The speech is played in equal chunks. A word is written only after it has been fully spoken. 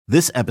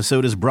This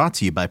episode is brought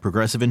to you by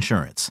Progressive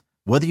Insurance.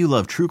 Whether you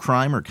love true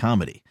crime or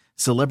comedy,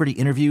 celebrity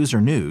interviews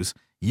or news,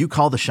 you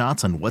call the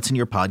shots on what's in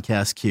your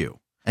podcast queue.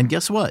 And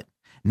guess what?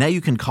 Now you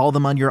can call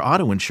them on your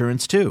auto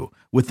insurance too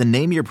with the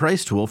Name Your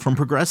Price tool from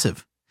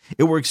Progressive.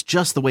 It works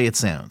just the way it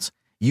sounds.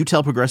 You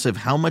tell Progressive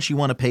how much you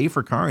want to pay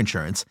for car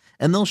insurance,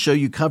 and they'll show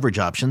you coverage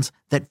options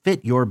that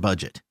fit your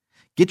budget.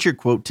 Get your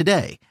quote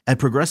today at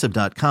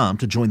Progressive.com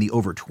to join the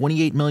over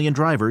 28 million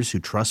drivers who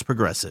trust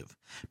Progressive.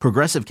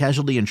 Progressive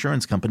Casualty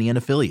Insurance Company and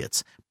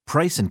Affiliates.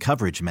 Price and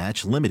coverage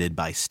match limited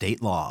by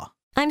state law.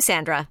 I'm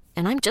Sandra,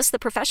 and I'm just the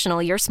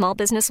professional your small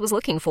business was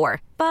looking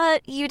for.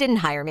 But you didn't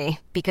hire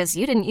me because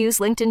you didn't use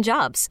LinkedIn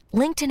Jobs.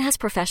 LinkedIn has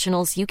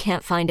professionals you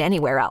can't find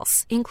anywhere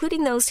else,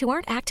 including those who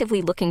aren't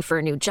actively looking for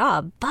a new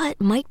job, but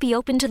might be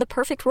open to the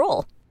perfect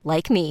role,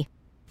 like me.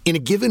 In a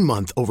given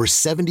month, over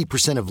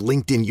 70% of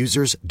LinkedIn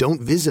users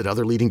don't visit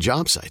other leading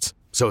job sites.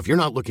 So if you're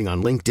not looking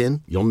on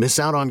LinkedIn, you'll miss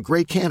out on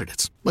great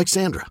candidates like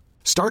Sandra.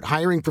 Start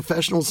hiring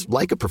professionals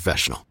like a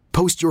professional.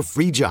 Post your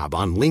free job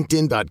on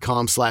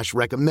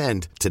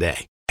linkedin.com/recommend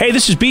today. Hey,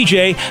 this is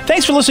BJ.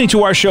 Thanks for listening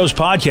to our show's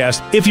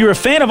podcast. If you're a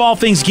fan of all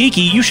things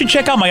geeky, you should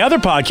check out my other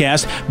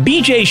podcast,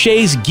 BJ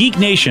Shea's Geek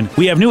Nation.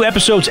 We have new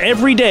episodes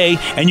every day,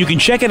 and you can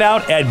check it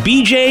out at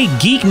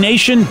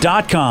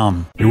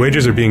bjgeeknation.com. Your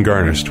wages are being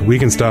garnished. We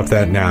can stop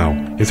that now.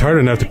 It's hard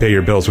enough to pay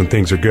your bills when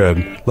things are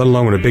good, let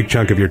alone when a big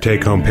chunk of your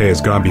take-home pay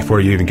is gone before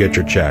you even get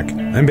your check.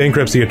 I'm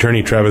bankruptcy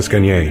attorney Travis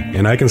Gagne,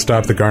 and I can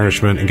stop the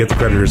garnishment and get the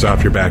creditors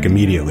off your back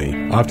immediately,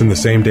 often the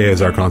same day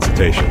as our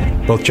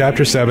consultation. Both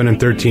Chapter 7 and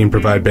 13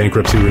 provide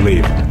bankruptcy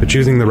relief, but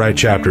choosing the right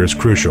chapter is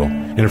crucial.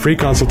 In a free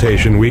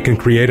consultation, we can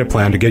create a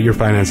plan to get your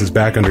finances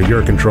back under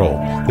your control.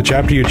 The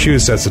chapter you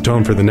choose sets the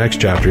tone for the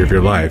next chapter of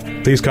your life.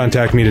 Please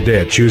contact me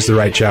today at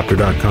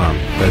choosetherightchapter.com.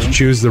 That's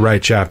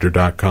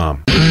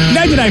choosetherightchapter.com.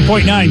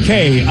 99.9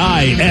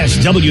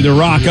 KISW, The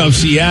Rock of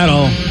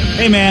Seattle.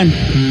 Hey, man,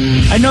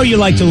 I know you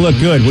like to look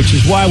good, which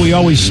is why we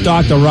always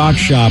stock the Rock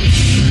Shop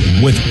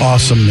with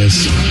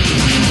awesomeness.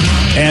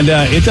 And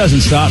it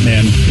doesn't stop,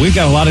 man. We've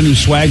got a lot of new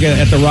swag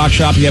at the Rock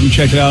Shop. If you haven't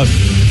checked it out,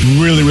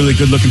 really, really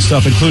good-looking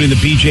stuff, including the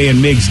BJ and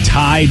Migs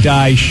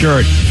tie-dye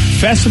shirt.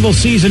 Festival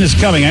season is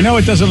coming. I know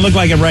it doesn't look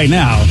like it right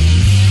now,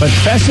 but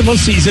festival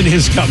season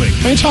is coming.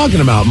 What are you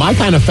talking about? My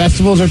kind of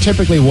festivals are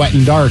typically wet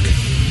and dark.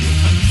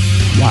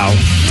 Wow.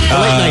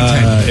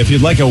 If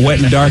you'd like a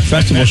wet and dark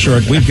festival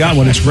shirt, we've got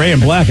one. It's gray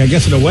and black. I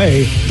guess in a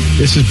way,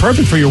 this is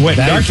perfect for your wet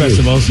and dark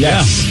festivals.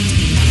 Yes. Yeah.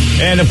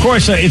 And, of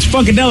course, it's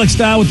Funkadelic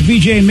style with the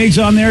BJ and Migs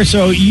on there.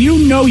 So you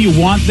know you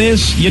want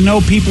this. You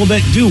know people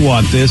that do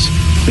want this.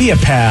 Be a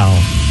pal.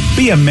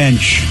 Be a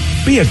mensch.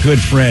 Be a good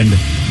friend.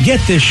 Get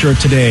this shirt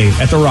today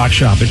at the Rock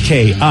Shop at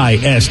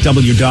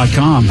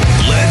KISW.com.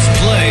 Let's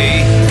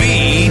play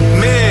B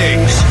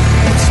Migs.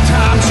 It's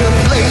time to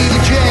play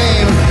the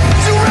game.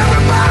 So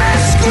everybody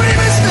scream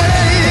his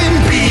name.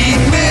 B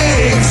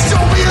Migs.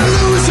 Don't be a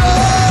loser.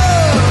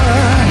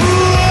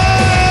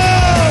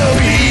 Whoa,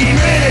 B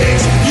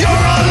Migs. You're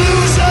a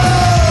loser.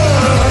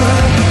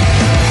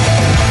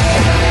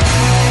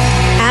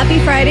 Happy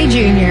Friday,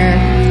 Junior.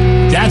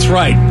 That's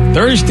right.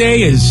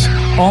 Thursday is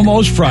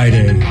almost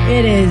Friday.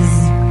 It is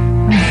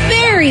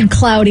very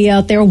cloudy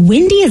out there.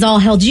 Windy as all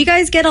hell. Did you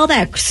guys get all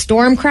that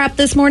storm crap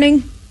this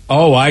morning?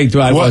 Oh, I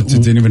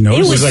didn't even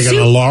notice. It was like an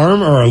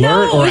alarm or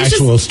alert or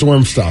actual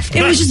storm stuff?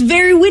 It was just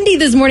very windy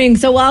this morning.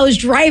 So while I was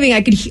driving,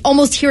 I could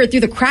almost hear it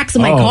through the cracks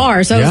of my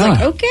car. So I was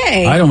like,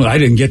 okay. I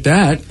didn't get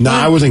that. No,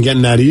 I wasn't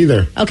getting that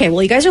either. Okay,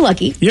 well, you guys are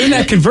lucky. You're in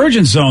that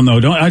convergence zone, though.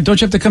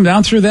 Don't you have to come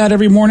down through that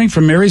every morning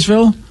from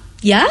Marysville?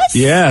 Yes?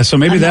 Yeah, so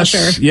maybe that's...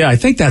 Sure. Yeah, I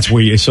think that's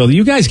where so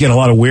you guys get a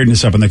lot of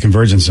weirdness up in the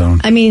convergence zone.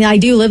 I mean, I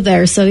do live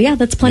there, so yeah,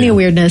 that's plenty of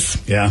weirdness.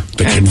 Yeah.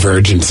 The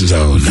convergence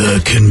zone.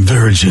 The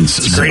convergence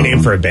zone. It's a great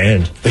name for a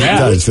band. Yeah. It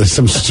does. There's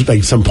some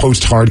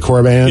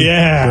post-hardcore band.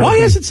 Yeah. Why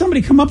hasn't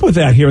somebody come up with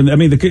that here? I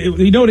mean,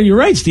 you're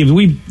right, Steve.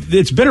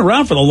 It's been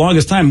around for the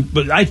longest time,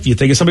 but you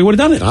think somebody would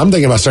have done it. I'm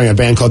thinking about starting a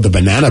band called the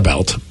Banana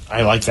Belt.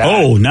 I like that.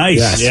 Oh, nice.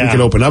 Yes, yeah. we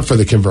could open up for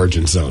the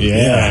convergence zone.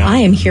 Yeah. I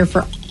am here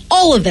for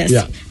all of this.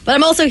 Yeah. But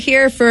I'm also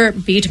here for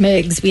Beat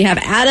Migs. We have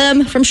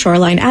Adam from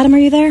Shoreline. Adam, are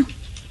you there?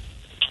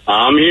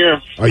 I'm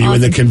here. Are you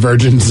in the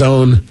convergence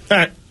zone?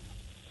 I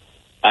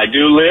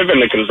do live in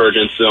the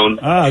convergence zone.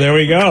 Ah, there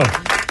we go.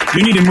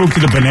 You need to move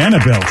to the Banana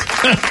Belt.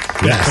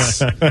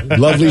 Yes.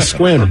 Lovely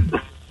Squim,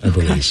 I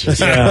believe.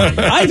 Yeah.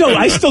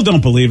 I still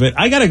don't believe it.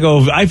 I gotta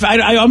go.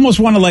 I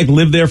almost want to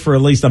live there for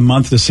at least a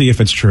month to see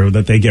if it's true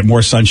that they get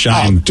more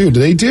sunshine. Oh, dude,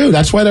 they do.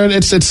 That's why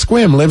it's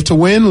Squim. Live to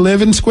win,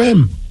 live and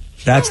Squim.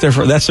 That's their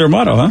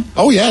motto, huh?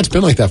 Oh, yeah, it's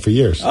been like that for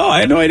years. Oh,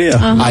 I had no idea.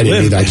 I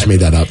didn't either. I just made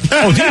that up.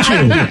 Oh, did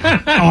you?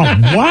 Oh,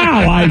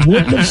 wow. I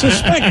wouldn't have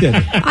suspected.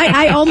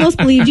 I almost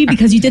believed you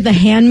because you did the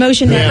hand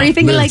motion and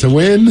everything. Live to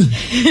win,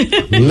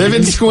 live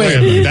and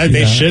Squim.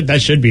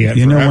 That should be it.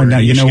 You know when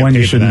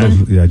you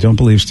shouldn't. Yeah, don't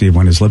believe Steve.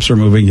 When his lips are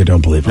moving, you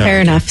don't believe him.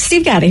 Fair enough.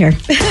 Steve, get out of here.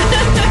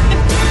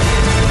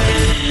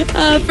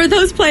 For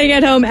those playing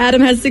at home,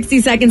 Adam has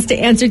 60 seconds to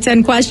answer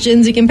 10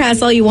 questions. You can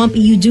pass all you want,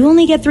 but you do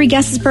only get 3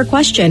 guesses per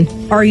question.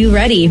 Are you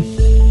ready?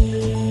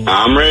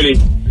 I'm ready.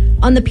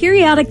 On the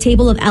periodic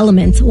table of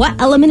elements, what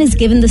element is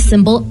given the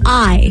symbol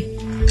I?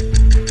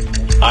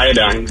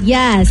 Iodine.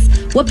 Yes.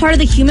 What part of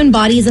the human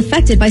body is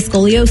affected by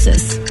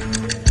scoliosis?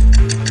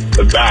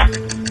 The back.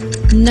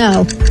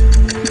 No.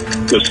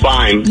 The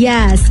spine.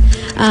 Yes.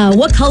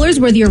 What colors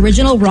were the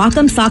original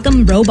Rock'em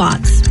Sock'em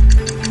robots?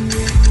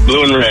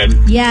 Blue and red.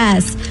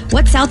 Yes.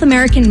 What South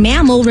American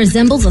mammal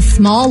resembles a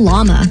small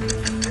llama?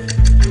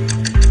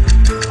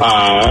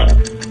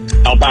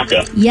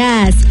 Alpaca.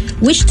 Yes.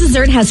 Which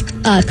dessert has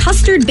a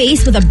custard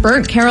base with a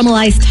burnt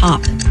caramelized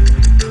top?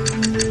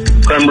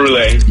 Creme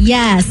brulee.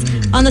 Yes.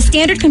 On the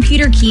standard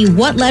computer key,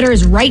 what letter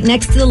is right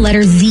next to the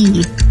letter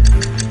Z?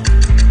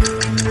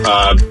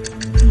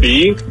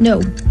 B.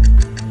 No.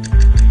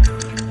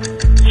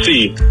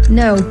 C.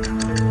 No.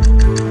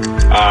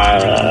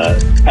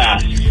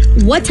 Pass.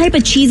 What type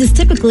of cheese is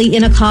typically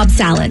in a Cobb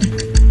salad?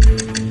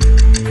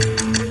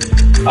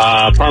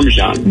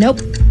 Parmesan. Nope.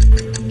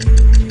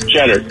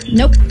 Cheddar.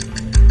 Nope.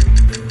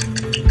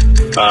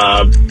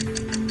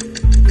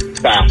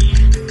 Pass.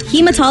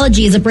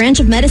 Hematology is a branch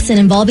of medicine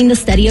involving the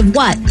study of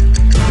what?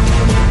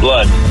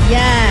 Blood.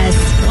 Yes.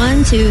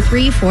 1, 2,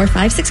 3, 4,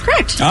 5, 6.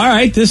 Correct. All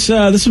right, this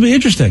will be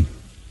interesting.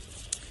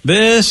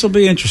 This will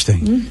be interesting.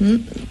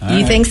 Mm-hmm.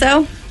 You think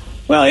so?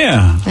 Well,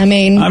 yeah. I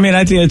mean,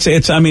 I think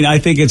it's. I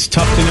think it's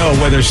tough to know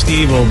whether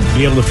Steve will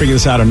be able to figure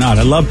this out or not.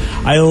 I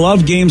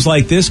love games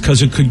like this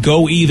because it could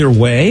go either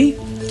way.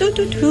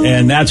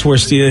 And that's where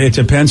Steve. It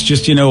depends,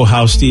 just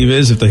how Steve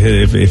is,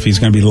 if he's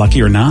going to be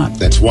lucky or not.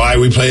 That's why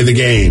we play the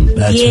game.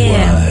 That's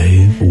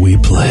why we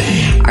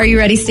play. Are you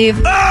ready,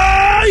 Steve?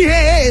 Ah,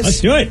 yes. Let's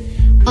do it.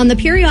 On the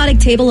periodic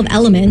table of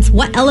elements,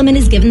 what element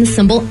is given the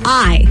symbol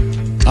I?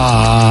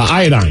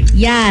 Iodine.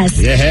 Yes.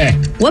 Yeah.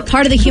 What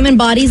part of the human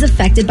body is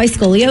affected by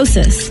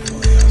scoliosis?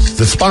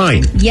 The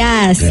spine.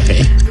 Yes.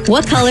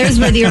 What colors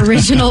were the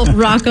original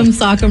Rock'em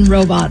Sock'em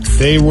robots?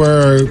 They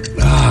were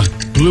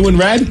blue and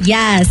red?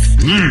 Yes.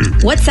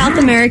 What South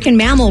American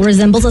mammal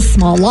resembles a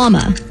small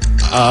llama?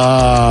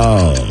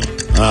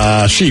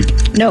 Sheep.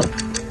 No.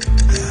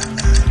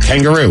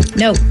 Kangaroo.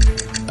 No.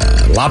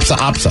 Lopsa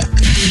opsa.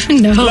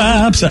 No.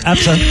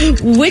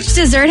 Apsa. Which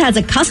dessert has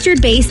a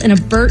custard base and a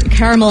burnt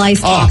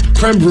caramelized top?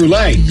 Creme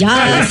brulee.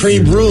 Yes.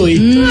 Cream brulee.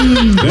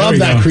 Love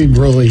that cream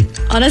brulee.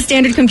 On a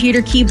standard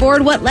computer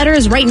keyboard, what letter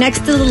is right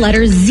next to the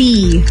letter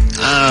Z?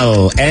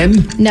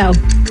 N? No.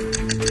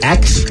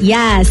 X?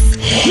 Yes.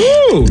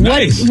 Ooh,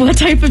 nice. What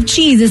type of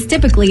cheese is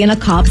typically in a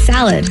Cobb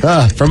salad?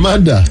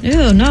 Fermunda.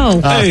 Ew,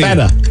 no.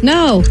 Feta.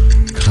 No.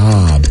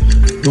 Cobb.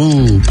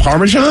 Ooh,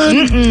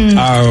 Parmesan?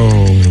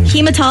 Oh.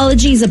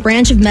 Hematology is a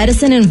branch of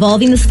medicine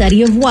involving the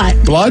study of what?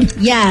 Blood?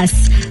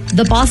 Yes.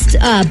 The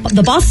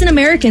Boston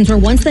Americans were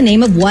once the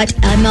name of what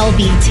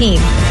MLB team?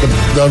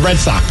 The Red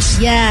Sox.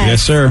 Yes.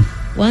 Yes, sir.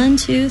 1,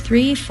 2,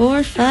 3,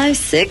 4, 5,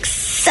 6,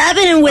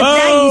 7. And with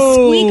that, you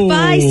squeak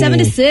by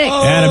 7-6.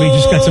 Adam, he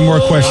just got some more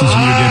questions than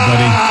you did,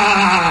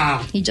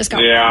 buddy. He just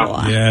got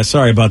Yeah,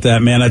 sorry about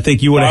that, man. I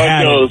think you would have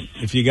had it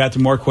if you got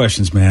some more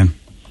questions, man.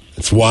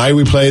 That's why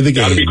we play the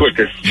game. Gotta be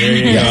quicker. There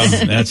you go.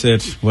 That's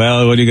it.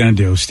 Well, what are you going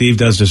to do? Steve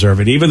does deserve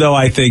it, even though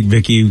I think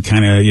Vicky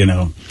kind of,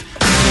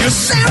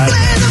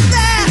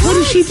 What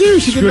did she do?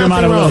 She screwed him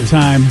out of a little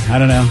time. I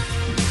don't know.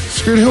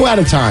 Screwed who out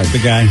of time? The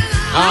guy.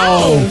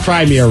 Oh,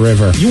 Cry Me a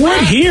River. You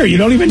weren't here. You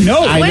don't even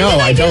know. I know.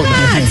 I don't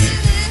know.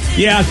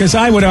 Yeah, because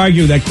I would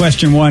argue that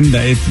question one,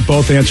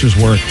 both answers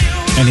work.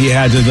 And he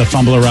had to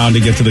fumble around to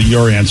get to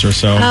your answer.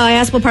 So I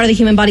asked what part of the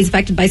human body is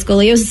affected by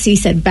scoliosis. He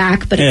said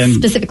back, but it's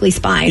specifically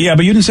spine. Yeah,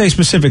 but you didn't say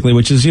specifically,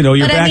 which is,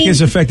 your back is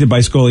affected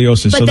by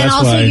scoliosis. But so then that's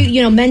also,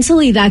 why.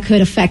 mentally that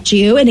could affect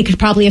you, and it could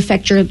probably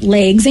affect your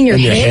legs and your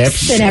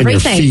hips and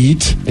everything. And your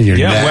feet and your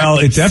neck. Well,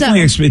 it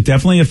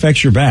definitely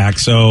affects your back.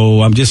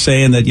 So I'm just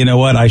saying that,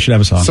 I should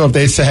have a song. So if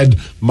they said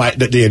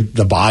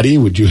the body,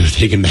 would you have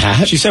taken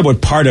that? She said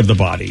what part of the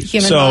body.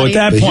 Human so body. at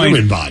that The point,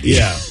 human body.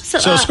 Yeah. So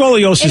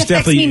scoliosis it affects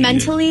definitely me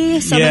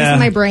mentally. So it's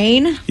my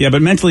brain. Yeah,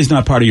 but mentally is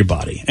not part of your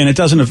body, and it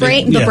doesn't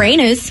affect the brain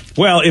is.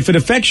 Well, if it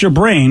affects your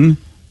brain,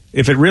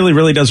 if it really,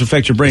 really does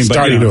affect your brain, it's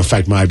starting to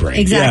affect my brain.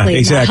 Exactly. Yeah,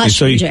 exactly. Hush,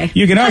 so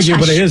you can argue,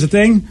 but here's the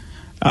thing: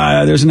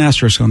 there's an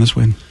asterisk on this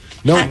win.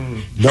 Nope.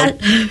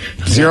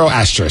 Zero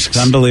asterisks.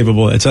 It's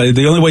unbelievable. It's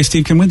the only way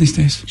Steve can win these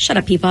days. Shut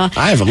up, people.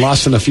 I haven't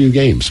lost in a few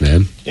games,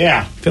 man.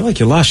 Yeah, I feel like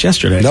you lost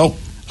yesterday. Nope.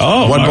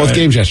 Oh, won both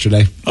games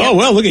yesterday. Oh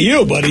well, look at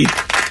you, buddy.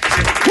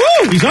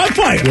 Woo! He's on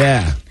fire.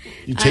 Yeah.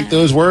 You take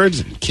those words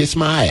and kiss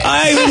my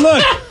ass.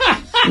 Look.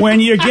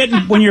 When you're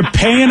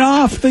paying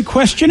off the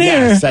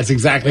questionnaire. Yes, that's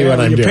exactly what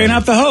I'm doing. You're paying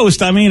off the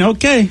host.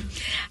 Okay.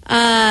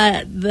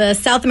 The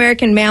South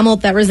American mammal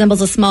that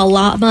resembles a small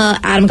llama,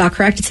 Adam got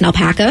correct. It's an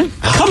alpaca.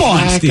 Come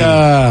on, Steve.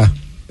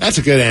 That's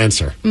a good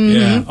answer. Mm-hmm.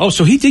 Yeah. Oh,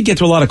 so he did get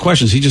to a lot of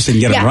questions. He just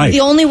didn't get them right.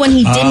 The only one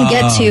he didn't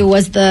get to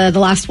was the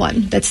last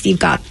one that Steve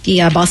got,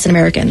 the Boston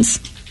Americans.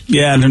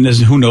 Yeah, and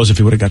who knows if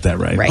he would have got that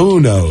right. Right. Who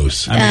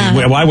knows? I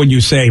mean, why would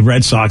you say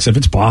Red Sox if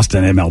it's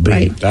Boston MLB?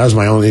 Right. That was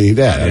my only.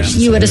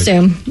 You would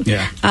assume.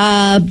 Yeah.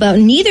 But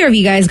neither of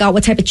you guys got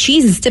what type of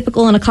cheese is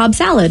typical in a Cobb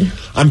salad.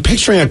 I'm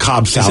picturing a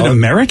Cobb Is salad. it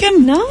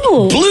American?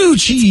 No. Blue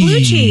cheese. Blue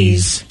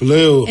cheese.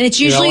 Blue. And it's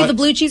usually the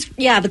blue cheese,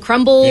 the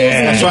crumbles. Yeah,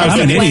 and That's why I was I'm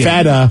an thinking idiot.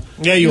 feta.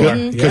 Yeah, you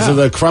are. Because of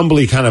the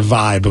crumbly kind of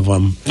vibe of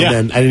them. Yeah. And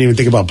then I didn't even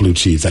think about blue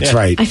cheese. That's Yeah.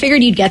 right. I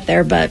figured you'd get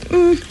there, but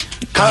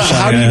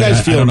How do you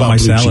guys feel I don't know about my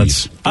blue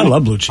salads. cheese? I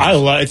love blue cheese.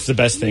 It's the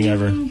best thing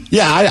ever.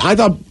 Yeah, I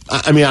thought.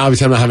 I mean,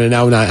 obviously, I'm not having it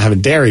now. I'm not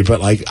having dairy, but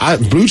like,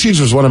 blue cheese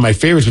was one of my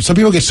favorites. But some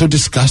people get so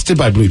disgusted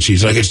by blue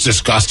cheese, like it's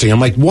disgusting. I'm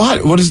like,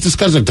 what? What is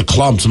disgusting? Like the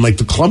clumps. I'm like,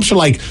 the clumps are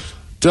like.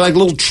 They're like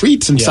little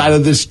treats inside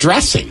of this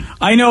dressing.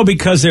 I know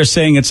because they're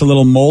saying it's a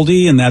little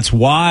moldy, and that's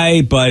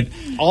why. But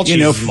All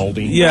cheese is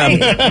moldy.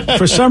 Yeah,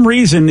 for some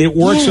reason it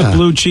works with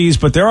blue cheese.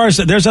 But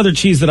there's other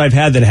cheese that I've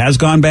had that has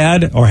gone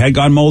bad or had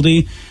gone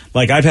moldy.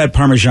 Like I've had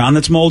Parmesan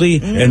that's moldy,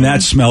 and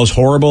that smells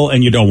horrible,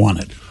 and you don't want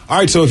it. All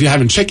right, so if you're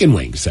having chicken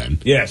wings, then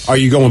Yes. are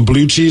you going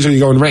blue cheese or are you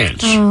going ranch?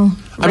 Oh,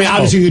 I mean,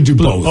 obviously you could do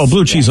both. Oh,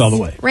 blue cheese all the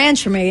way.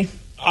 ranch for me.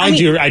 I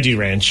do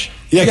ranch.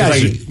 Yeah, You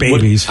guys because are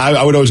babies.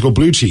 I would always go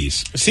blue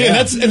cheese. See, and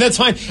that's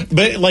fine.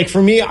 But like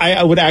for me,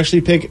 I would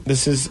actually pick.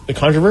 This is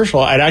controversial.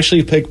 I'd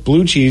actually pick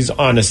blue cheese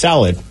on a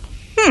salad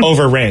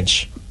over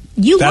ranch.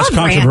 You That's love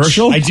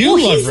controversial? ranch. I do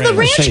well, love he's the ranch.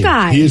 ranch Saying,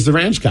 guy. He is the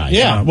ranch guy.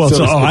 Yeah. Well,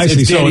 so I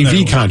see. It's So Danny in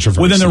V the-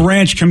 controversy. within the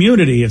ranch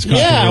community, it's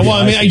controversial. Yeah, well,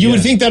 I mean, see, you would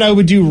yeah. think that I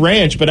would do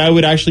ranch, but I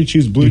would actually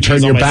choose blue You cheese turn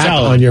on your my back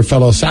salad. on your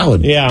fellow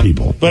salad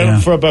people. But Yeah.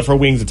 for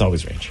wings, it's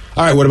always ranch.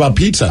 All right, what about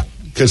pizza?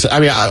 Because I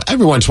mean,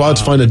 every once in a while,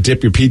 it's fun to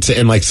dip your pizza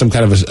in like some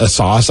kind of a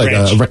sauce, like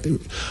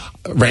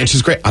ranch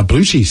is great.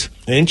 Blue cheese.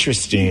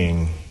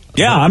 Interesting.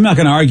 Yeah, I'm not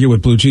going to argue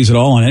with blue cheese at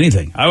all on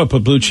anything. I would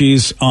put blue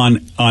cheese on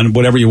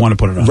whatever you want to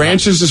put it on.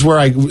 Ranch is just where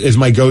is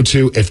my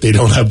go-to if they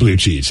don't have blue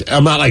cheese.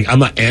 I'm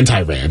not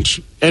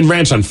anti-ranch. And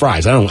ranch on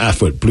fries. I don't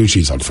F with blue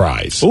cheese on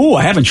fries. Ooh,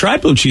 I haven't tried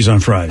blue cheese on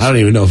fries. I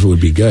don't even know if it would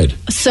be good.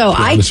 So To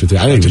be honest with you,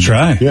 I didn't to even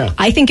try. Yeah.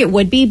 I think it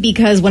would be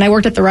because when I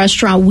worked at the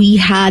restaurant, we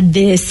had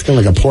this. Kind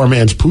of like a poor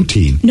man's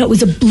poutine. No, it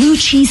was a blue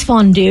cheese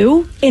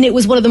fondue, and it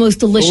was one of the most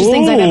delicious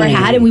things I've ever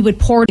had. And we would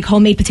pour like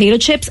homemade potato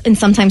chips and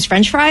sometimes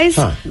French fries.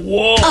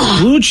 Whoa,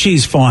 blue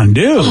cheese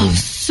fondue.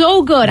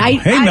 So good.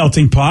 Hey,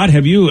 melting pot.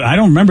 I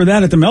don't remember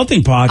that at the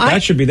melting pot.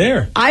 That should be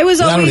there. I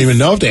was I always. don't even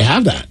know if they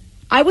have that.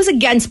 I was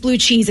against blue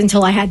cheese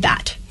until I had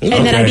that, and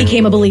then I Okay.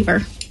 became a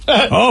believer.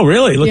 Oh,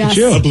 really? Look Yes. at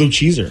you. A blue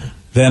cheeser.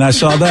 Then I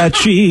saw that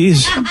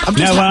cheese.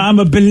 Now I'm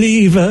a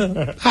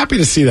believer. Happy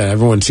to see that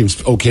everyone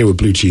seems okay with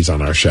blue cheese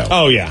on our show.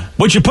 Oh yeah.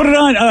 Would you put it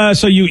on?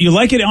 So you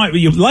like it?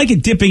 You like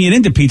it dipping it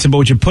into pizza, but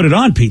would you put it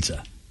on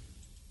pizza?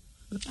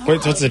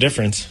 What's the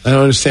difference? I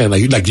don't understand.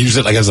 Like use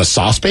it like as a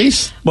sauce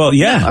base? Well,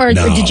 yeah. Or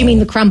did you mean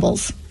the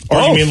crumbles? Or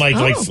you Both. mean like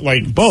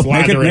Both.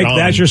 Make slather it on?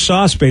 that your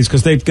sauce base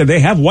because they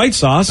have white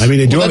sauce. I mean,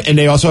 they do have, and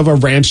they also have a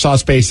ranch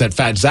sauce base at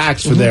Fat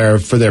Zach's for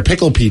their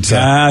pickle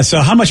pizza. So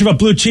how much of a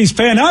blue cheese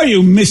fan are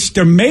you,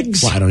 Mr.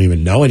 Miggs? Well, I don't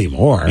even know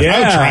anymore. Yeah,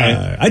 I'll try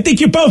it. I think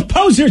you're both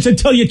posers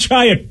until you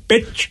try it,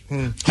 bitch.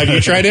 Have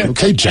you tried it?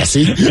 Okay,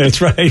 Jesse. That's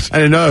right. I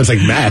didn't know it was like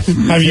meth.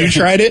 Have you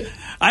tried it?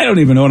 I don't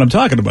even know what I'm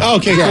talking about. Oh,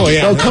 okay, cool.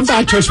 Yeah. So come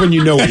back to us when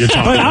you know what you're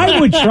talking But about. I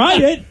would try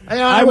it.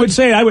 I would would-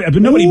 say I would, but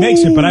nobody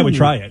makes it. But I would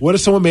try it. What if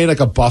someone made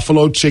like a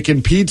buffalo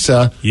chicken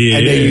pizza Yeah.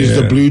 and they use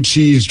the blue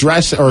cheese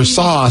dress or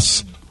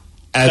sauce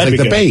as That'd like be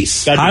the good.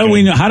 base? That'd be How do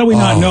we good. know? How do we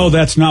not know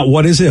that's not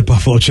what is it?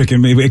 Buffalo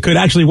chicken? Maybe it could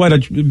actually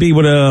be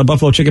what a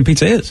buffalo chicken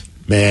pizza is.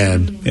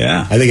 Man,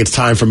 Yeah. I think it's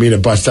time for me to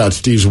bust out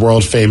Steve's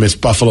world famous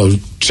buffalo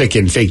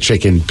chicken, fake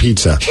chicken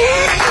pizza.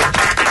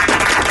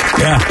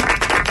 Yeah.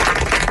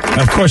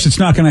 Of course, it's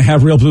not going to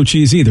have real blue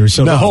cheese either.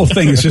 So the No. whole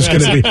thing is just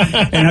going to be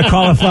and a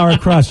cauliflower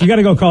crust. You got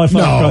to go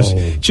cauliflower No.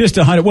 crust. Just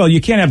 100. Well,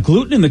 you can't have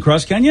gluten in the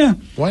crust, can you?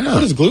 Why What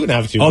not? does gluten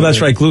have to do Oh, with that's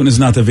it? right. Gluten is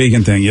not the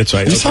vegan thing. That's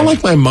right. You sound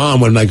like my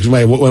mom when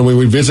when we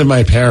would visit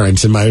my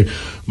parents and my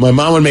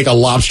mom would make a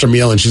lobster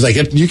meal and she's like,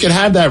 "You can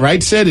have that,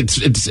 right, Sid?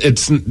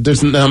 It's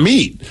there's no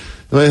meat.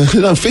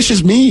 No, fish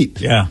is meat."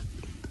 Yeah.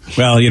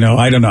 Well,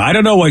 I don't know. I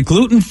don't know what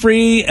gluten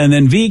free and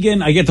then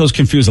vegan. I get those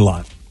confused a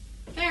lot.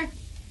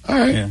 All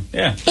right.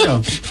 Yeah.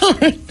 What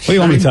do you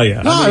want me to tell you?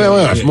 No, I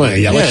mean, what,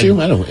 yell at you?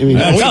 I don't. I mean,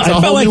 I it's a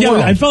whole new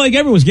world. felt like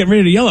everyone was getting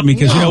ready to yell at me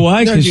because you know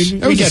why? No, 'Cause- dude.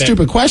 That was a get it.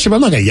 stupid question, but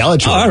I'm not going to yell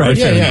at you. Oh, all right.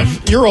 Yeah, fair yeah.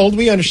 enough. You're old.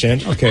 We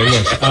understand. Okay,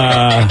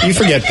 look. You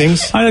forget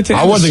things.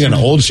 I wasn't going to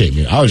old shame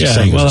you. I was just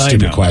saying it was a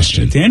stupid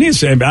question. Danny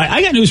said,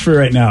 I got news for you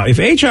right now. If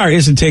HR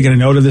isn't taking a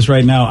note of this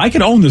right now, I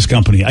could own this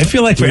company. I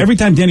feel like for every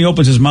time Danny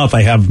opens his mouth,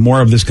 I have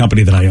more of this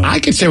company than I own. I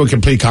can say with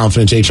complete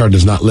confidence HR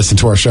does not listen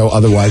to our show.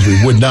 Otherwise,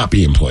 we would not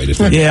be employed.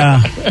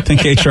 Yeah, I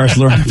think HR's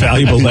learned a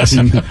valuable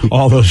lesson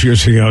all those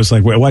years ago. It's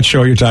like, wait, what show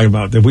are you talking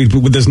about?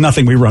 There's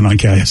nothing we run on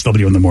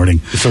KISW in the morning.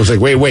 Someone's like,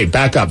 wait,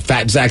 back up.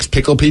 Fat Zach's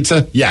Pickle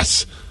Pizza?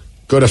 Yes.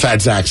 Go to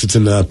Fat Zach's. It's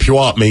in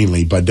Puyallup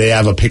mainly, but they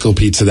have a pickle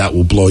pizza that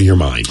will blow your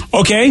mind.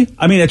 Okay,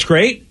 I mean, that's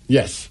great.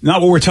 Yes.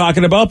 Not what we're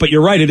talking about, but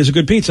you're right. It is a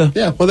good pizza.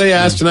 Yeah, well, they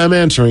asked and I'm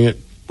answering it.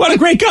 What a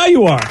great guy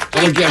you are.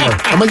 I'm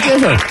a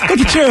giver. Look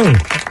at you.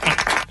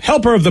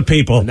 Helper of the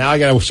people. Now I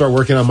got to start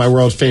working on my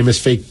world famous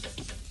fake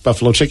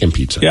buffalo chicken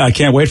pizza. Yeah, I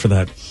can't wait for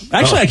that.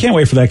 Actually, I can't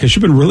wait for that because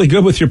you've been really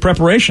good with your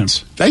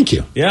preparations. Thank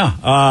you. Yeah.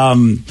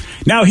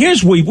 Now,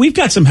 we've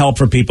got some help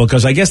for people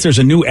because I guess there's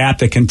a new app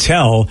that can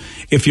tell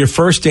if your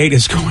first date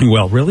is going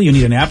well. Really? You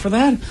need an app for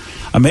that?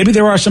 Maybe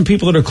there are some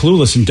people that are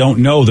clueless and don't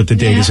know that the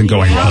date isn't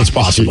going well. It's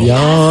possible.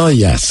 Yeah,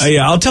 yes.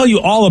 Yeah, I'll tell you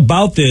all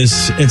about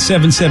this at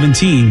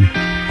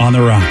 7:17 on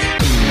The Rock.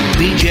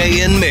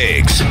 BJ and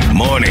Migs,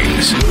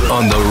 mornings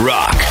on The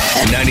Rock,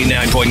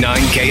 99.9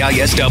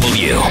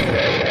 KISW.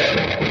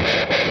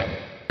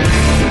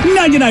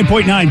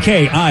 99.9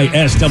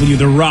 KISW,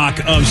 The Rock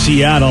of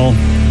Seattle.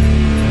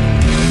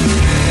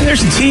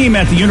 There's a team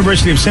at the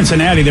University of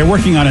Cincinnati. They're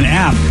working on an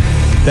app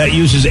that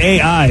uses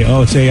AI.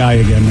 Oh, it's AI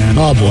again, man.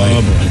 Oh,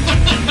 boy.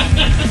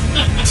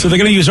 So they're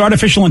going to use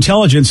artificial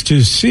intelligence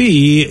to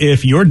see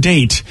if your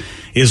date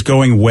is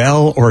going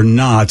well or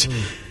not.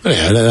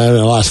 Yeah,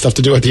 a lot of stuff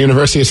to do at the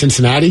University of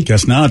Cincinnati.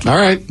 Guess not. All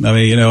right. I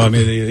mean,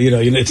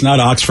 it's not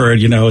Oxford.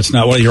 It's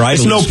not one of your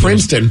idols. It's no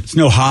Princeton. It's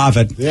no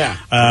Harvard.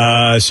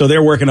 Yeah. So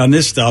they're working on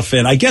this stuff,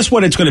 and I guess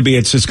what it's going to be,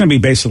 it's going to be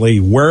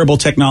basically wearable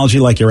technology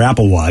like your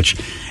Apple Watch,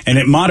 and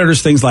it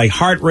monitors things like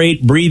heart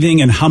rate,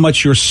 breathing, and how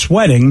much you're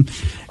sweating,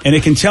 and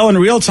it can tell in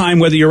real time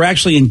whether you're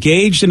actually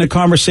engaged in a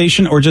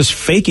conversation or just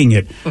faking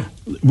it.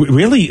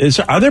 Really?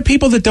 Are there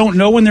people that don't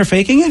know when they're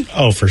faking it?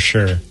 Oh, for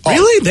sure.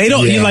 Really? They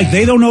don't. Yeah.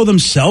 They don't know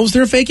themselves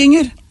they're faking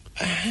it.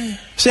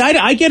 See,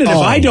 I get it if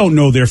I don't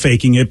know they're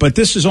faking it, but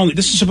this is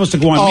supposed to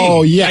go on me.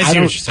 Oh yeah, I see what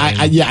you're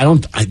saying.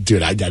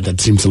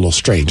 That seems a little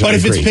strange. But I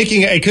if agree.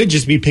 it could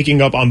just be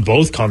picking up on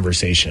both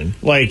conversation.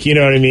 Like, you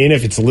know what I mean?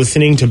 If it's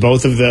listening to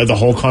both of the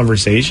whole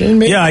conversation,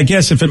 maybe? Yeah, I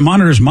guess if it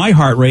monitors my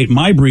heart rate,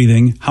 my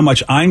breathing, how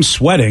much I'm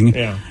sweating.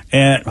 Yeah.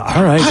 And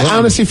all right. I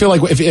honestly feel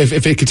like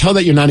if it could tell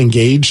that you're not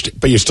engaged,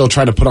 but you're still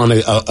trying to put on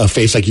a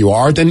face like you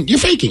are, then you're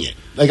faking it.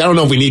 Like, I don't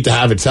know if we need to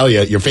have it tell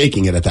you you're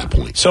faking it at that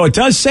point. So it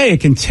does say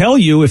it can tell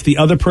you if the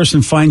other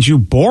person finds you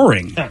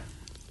boring,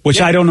 which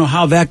I don't know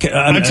how that.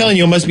 I'm telling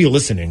you, it must be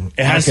listening.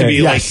 It has to be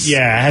Yes. it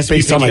has to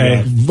Based be on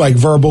picking up. like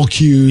verbal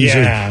cues.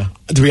 Yeah.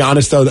 To be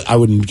honest, though, I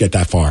wouldn't get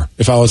that far.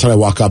 If all of a sudden I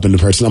walk up and the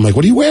person, I'm like,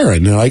 "What are you wearing?"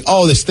 And they're like,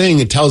 "Oh, this thing.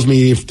 It tells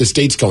me if this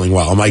date's going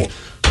well." I'm like,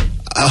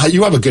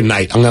 "You have a good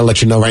night. I'm going to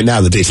let you know right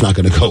now the date's not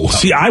going to go well."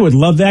 See, I would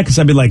love that because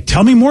I'd be like,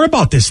 "Tell me more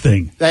about this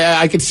thing."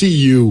 I could see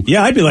you.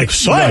 Yeah, I'd be like,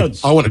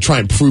 "Science." I want to try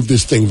and prove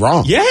this thing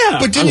wrong. Yeah,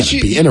 But I'm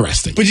gonna be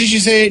interesting. But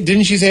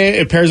didn't she say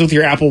it pairs with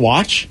your Apple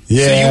Watch?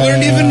 Yeah. So you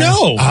wouldn't even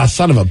know.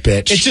 Son of a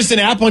bitch. It's just an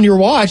app on your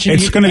watch. And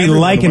It's going to be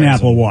like an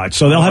Apple Watch,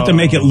 so they'll have to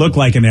make it look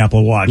like an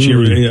Apple Watch.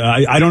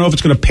 I don't know if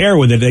it's going to pair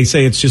with it. They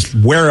say it's just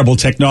wearable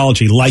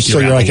technology like So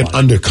your you're like Apple an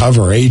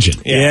undercover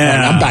agent.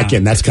 Yeah. I'm back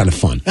in. That's kind of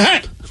fun.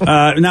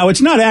 Now,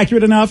 it's not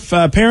accurate enough.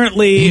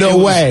 Apparently,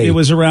 it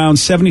was around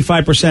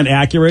 75%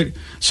 accurate.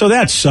 So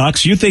that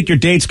sucks. You think your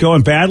date's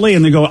going badly,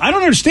 and they go, "I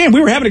don't understand.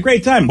 We were having a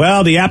great time."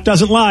 Well, the app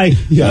doesn't lie.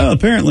 Yeah. Well,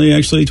 apparently,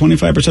 actually,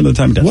 25% of the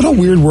time it does. What a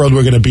weird world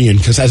we're going to be in,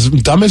 because as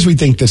dumb as we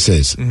think this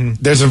is,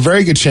 there's a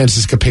very good chance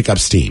this could pick up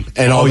steam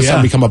and all of a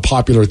sudden become a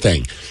popular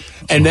thing.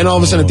 And then all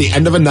of a sudden at the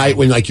end of a night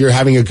when like you're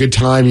having a good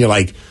time, you're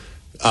like,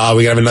 we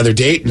gotta have another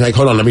date. And like,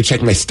 hold on, let me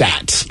check my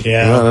stats.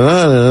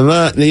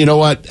 Yeah. You know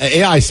what?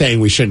 AI is saying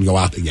we shouldn't go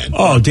out again.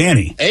 Oh,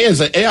 Danny.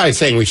 AI is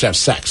saying we should have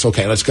sex.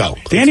 Okay, let's go.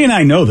 Danny and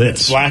I know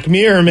this. Black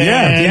Mirror, man.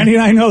 Yeah, Danny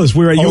and I know this.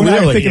 You and I were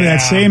really? thinking of that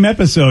same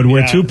episode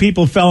where two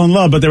people fell in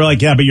love, but they were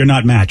like, "Yeah, but you're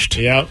not matched.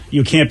 Yep.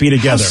 You can't be How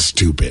together."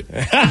 stupid.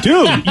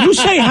 Dude, you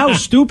say how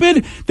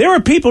stupid? There are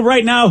people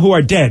right now who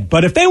are dead,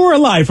 but if they were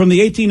alive from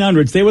the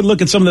 1800s, they would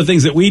look at some of the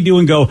things that we do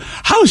and go,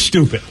 "How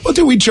stupid." Well,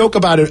 dude, we joke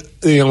about it,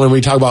 when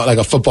we talk about like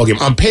a football game.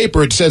 On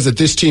paper, it says that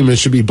this team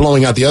should be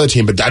blowing out the other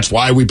team, but that's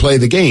why we play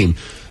the game.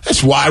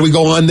 That's why we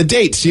go on the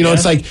dates.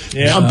 It's like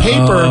on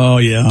paper,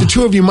 the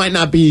two of you might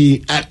not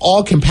be at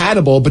all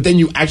compatible, but then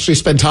you actually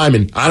spend time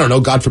and, I don't know,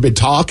 God forbid,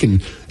 talk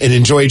and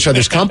enjoy each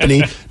other's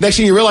company. Next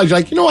thing you realize, you're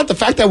like, you know what? The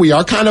fact that we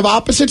are kind of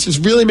opposites is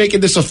really making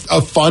this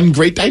a fun,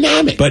 great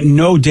dynamic. But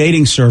no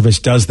dating service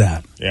does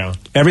that. Yeah.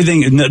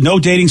 No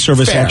dating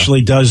service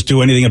actually does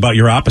do anything about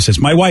your opposites.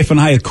 My wife and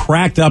I had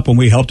cracked up when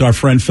we helped our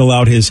friend fill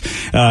out his,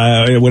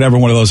 whatever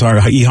one of those are,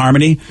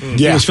 eHarmony.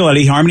 He was filling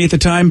out eHarmony at the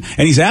time,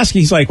 and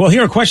he's like, well,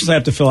 here are questions I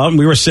have to fill out. And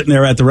we were sitting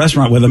there at the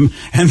restaurant with him,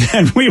 and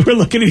then we were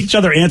looking at each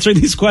other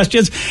answering these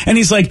questions, and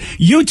he's like,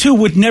 you two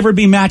would never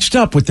be matched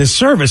up with this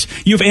service.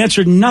 You've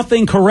answered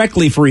nothing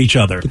correctly for each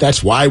other. But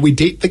that's why we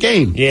date the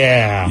game.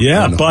 Yeah.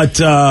 Yeah, but,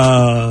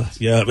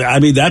 I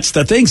mean, that's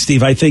the thing,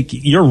 Steve. I think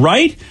you're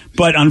right,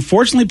 but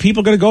unfortunately,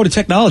 people are going to go to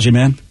technology,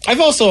 man.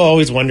 I've also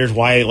always wondered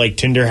why, like,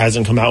 Tinder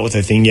hasn't come out with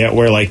a thing yet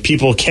where, like,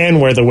 people can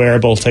wear the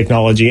wearable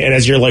technology, and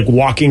as you're, like,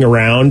 walking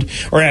around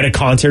or at a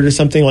concert or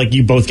something, like,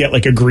 you both get,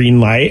 like, a green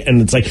light,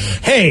 and it's like,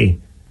 hey,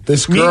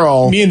 this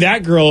girl, me and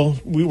that girl,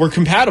 we were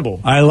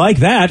compatible. I like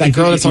that. That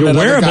girl that's on that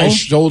wearable. other guy's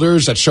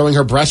shoulders that's showing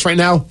her breasts right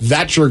now,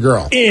 that's your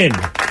girl.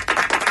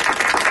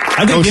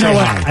 I think, you know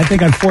what? I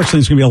think, unfortunately,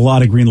 there's going to be a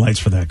lot of green lights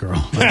for that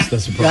girl.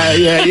 That's a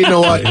problem. Yeah, you know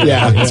what?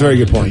 Yeah, that's a very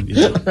good point.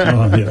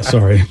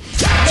 Sorry.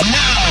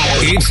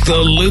 It's the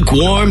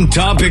lukewarm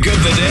topic of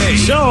the day.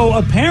 So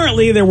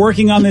apparently they're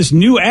working on this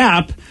new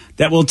app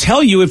that will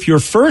tell you if your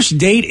first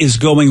date is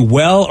going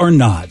well or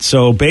not.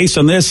 So based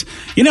on this,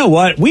 you know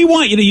what? We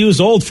want you to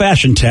use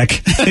old-fashioned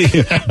tech.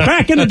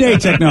 Back in the day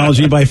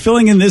technology by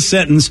filling in this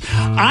sentence.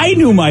 I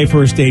knew my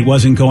first date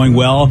wasn't going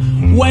well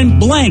when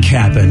blank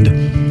happened.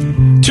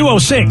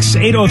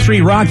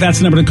 206-803-ROCK. That's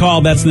the number to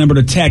call. That's the number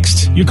to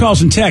text. Your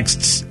calls and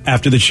texts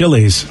after the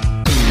Chili's.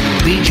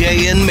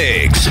 BJ and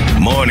Migs,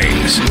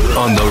 mornings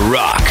on The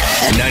Rock,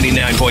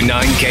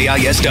 99.9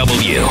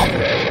 KISW.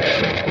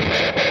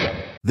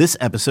 This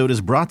episode is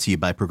brought to you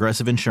by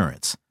Progressive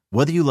Insurance.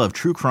 Whether you love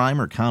true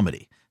crime or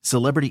comedy,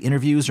 celebrity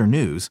interviews or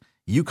news,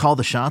 you call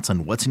the shots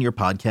on what's in your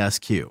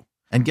podcast queue.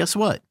 And guess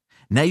what?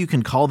 Now you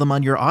can call them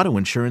on your auto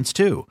insurance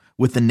too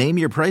with the Name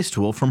Your Price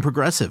tool from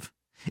Progressive.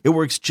 It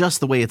works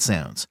just the way it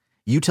sounds.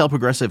 You tell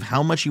Progressive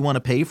how much you want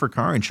to pay for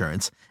car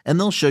insurance, and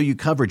they'll show you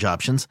coverage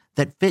options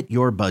that fit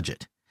your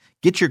budget.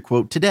 Get your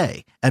quote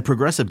today at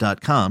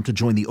Progressive.com to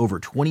join the over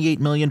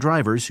 28 million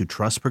drivers who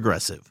trust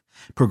Progressive.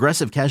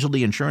 Progressive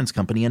Casualty Insurance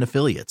Company and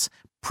Affiliates.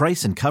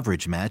 Price and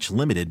coverage match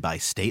limited by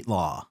state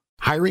law.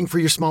 Hiring for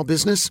your small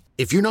business?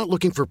 If you're not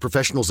looking for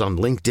professionals on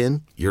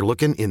LinkedIn, you're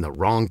looking in the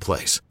wrong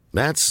place.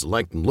 That's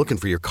like looking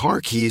for your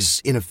car keys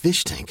in a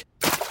fish tank.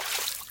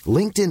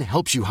 LinkedIn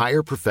helps you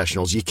hire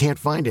professionals you can't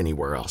find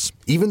anywhere else,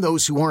 even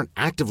those who aren't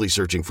actively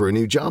searching for a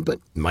new job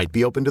but might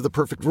be open to the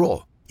perfect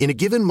role. In a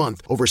given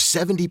month, over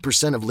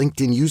 70% of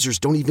LinkedIn users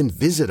don't even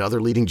visit other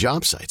leading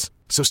job sites.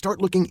 So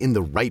start looking in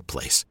the right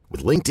place.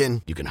 With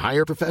LinkedIn, you can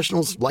hire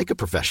professionals like a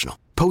professional.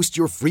 Post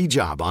your free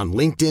job on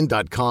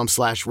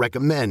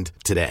linkedin.com/recommend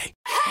today.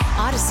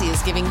 Odyssey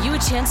is giving you a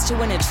chance to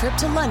win a trip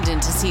to London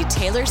to see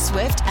Taylor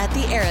Swift at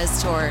the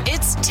Eras Tour.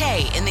 It's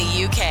Tay in the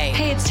UK.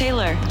 Hey, it's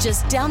Taylor.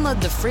 Just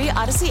download the free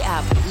Odyssey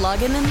app,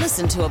 log in and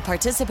listen to a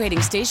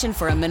participating station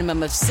for a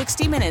minimum of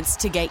 60 minutes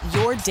to get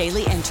your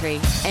daily entry.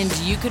 And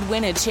you could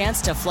win a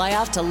chance to fly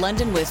off to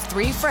London with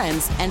 3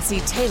 friends and see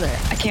Taylor.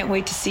 I can't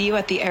wait to see you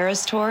at the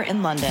Eras Tour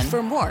in London.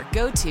 For more,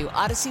 go to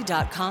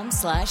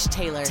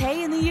odyssey.com/Taylor.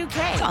 Tay in the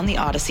UK. It's on the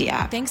Odyssey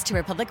app. Thanks to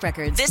Republic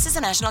Records. This is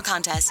a national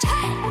contest.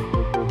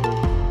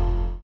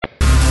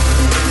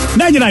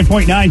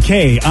 99.9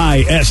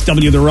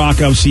 KISW, The Rock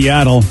of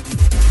Seattle.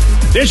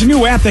 There's a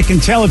new app that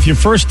can tell if your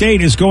first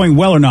date is going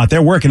well or not.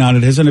 They're working on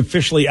it. It isn't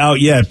officially out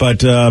yet,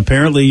 but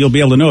apparently you'll be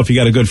able to know if you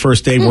got a good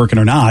first date working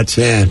or not.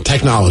 Yeah,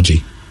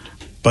 technology.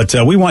 But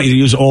we want you to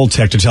use old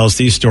tech to tell us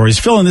these stories.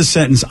 Fill in this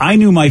sentence. I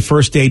knew my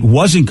first date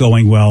wasn't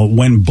going well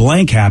when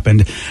blank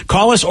happened.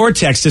 Call us or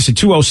text us at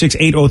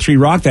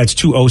 206-803-ROCK. That's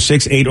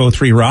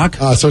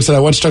 206-803-ROCK. So I said I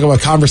once struck up a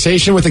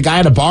conversation with a guy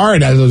at a bar,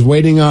 and as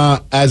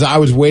I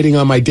was waiting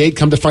on my date,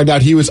 come to find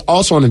out he was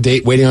also on a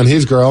date waiting on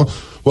his girl.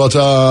 Well,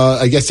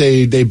 I guess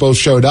they both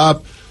showed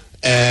up,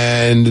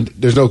 and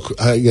there's no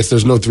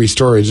 3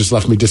 stories. It just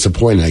left me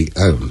disappointed.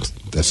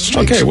 That's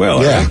strange. Okay,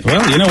 well, yeah.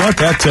 Well, you know what?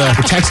 That the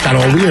text got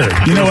all weird.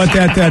 You know what?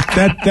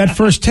 That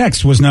first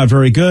text was not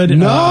very good.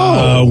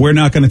 No, we're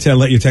not going to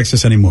let you text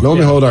us anymore. Let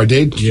me hold our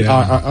date.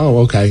 Yeah.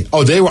 Okay.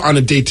 Oh, they were on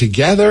a date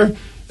together, and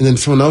then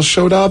someone else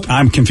showed up.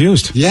 I'm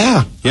confused.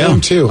 Yeah. I am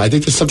too. I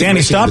think there's something.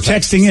 Danny, stop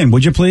texting in,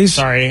 would you please?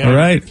 Sorry. All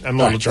right. I'm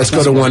a little drunk.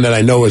 Let's go to one that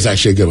I know is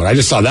actually a good one. I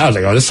just saw that. I was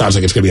like, oh, this sounds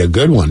like it's going to be a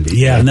good one.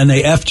 Yeah, and then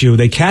they effed you.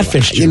 They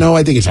catfished you. You know,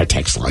 I think it's our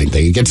text line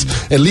thing.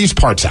 It leaves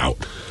parts out.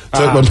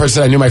 So one person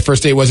said, I knew my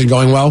first date wasn't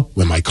going well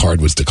when my card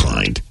was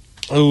declined.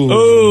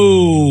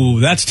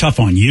 Oh, that's tough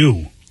on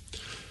you.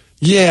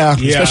 Yeah,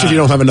 especially if you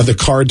don't have another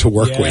card to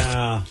work with.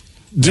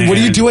 What do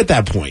you do at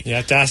that point? You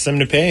have to ask them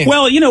to pay.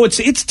 Well, you know,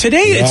 it's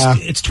today. Yeah.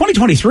 It's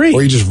 2023.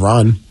 Or you just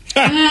run.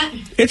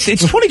 It's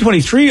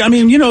 2023. I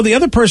mean, you know, the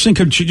other person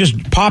could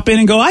just pop in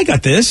and go, I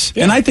got this.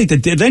 Yeah. And I think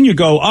that then you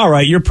go, all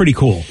right, you're pretty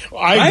cool.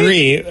 I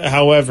agree.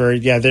 However,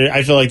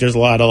 I feel like there's a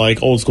lot of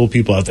like old school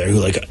people out there who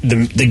like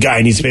the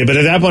guy needs to pay. But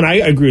at that point, I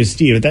agree with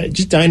Steve.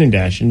 Just dine and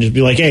dash and just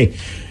be like, hey,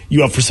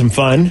 you up for some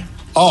fun?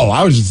 Oh,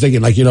 I was just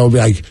thinking be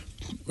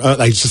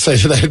like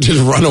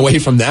just run away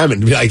from them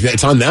and be like,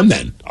 it's on them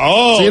then.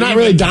 Oh, so you're not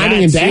really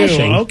dining and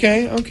dashing.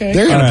 Okay.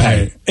 They're going to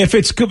pay. If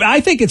it's good, I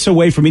think it's a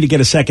way for me to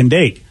get a second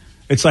date.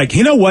 It's like,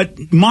 you know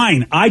what?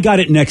 Mine. I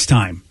got it next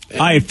time.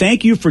 I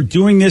thank you for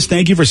doing this.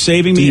 Thank you for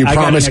saving me. Do you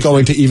promise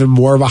going to even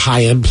more of a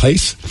high-end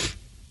place?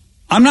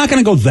 I'm not going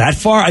to go that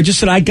far. I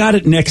just said I got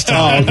it next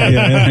time. Oh, okay.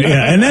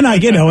 Yeah. And then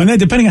and then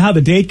depending on how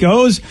the date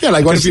goes. Yeah,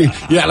 like what if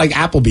you're at like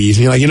Applebee's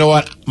and you're like, you know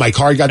what? My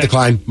card got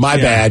declined. My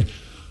bad.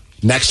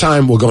 Next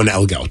time, we'll go into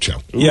El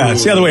Gaucho. Yeah,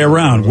 it's the other way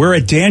around. We're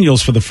at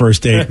Daniel's for the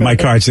first date. My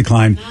card's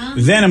declined.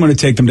 Then I'm going to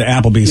take them to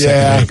Applebee's.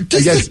 Yeah,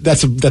 I guess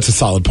that's a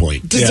solid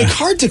point. Does the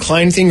card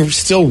decline thing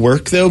still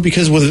work, though?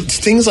 Because with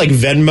things like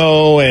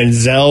Venmo and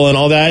Zelle and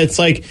all that, it's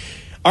like,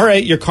 all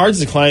right, your card's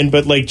declined,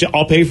 but like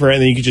I'll pay for it,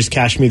 and then you can just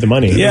cash me the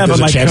money. Yeah, there's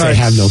but a chance they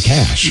have no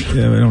cash.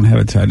 Yeah, I don't have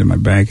it tied to my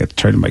bank. I have to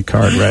tie to my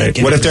card, right?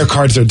 What if their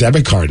card's their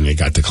debit card and it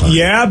got declined?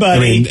 Yeah, but I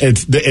mean,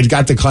 it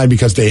got declined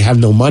because they have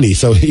no money.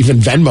 So even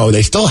Venmo,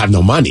 they still have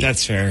no money.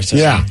 That's fair.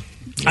 Yeah.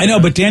 I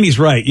know, but Danny's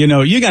right. You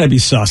know, you got to be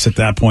sus at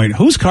that point.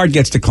 Whose card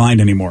gets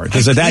declined anymore?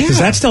 Does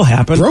that still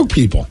happen? Broke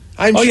people.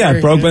 I'm oh, yeah,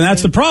 sure, broke, but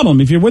that's the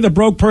problem. If you're with a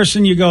broke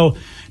person, you go,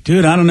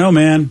 dude, I don't know,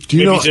 man. Do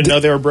you Maybe know? you didn't know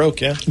they were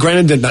broke, yeah.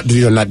 Granted, not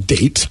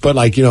date, but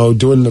like,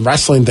 doing the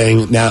wrestling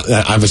thing. Now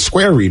I have a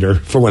square reader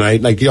for when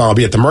I'll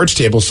be at the merch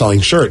table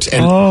selling shirts.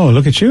 And oh,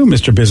 look at you,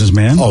 Mr.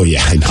 Businessman. Oh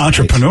yeah, I know,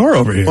 entrepreneur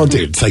over here. Well,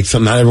 dude, it's like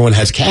not everyone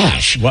has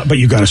cash. What, but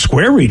you got a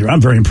square reader.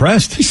 I'm very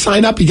impressed. You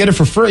sign up, you get it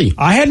for free.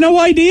 I had no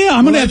idea.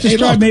 I'm going to have to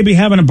start maybe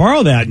having to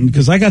borrow that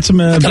because I got some.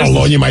 I'm going to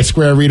loan you my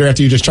square reader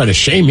after you just try to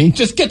shame me.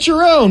 Just get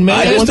your own,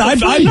 man.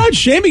 I'm not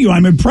shaming you.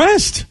 I'm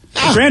impressed.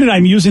 Granted,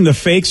 I'm using the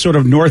fake sort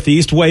of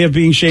Northeast way of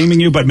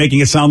shaming you, but making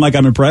it sound like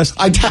I'm impressed.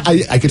 I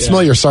could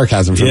smell your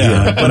sarcasm from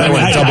here. But I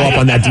want to double up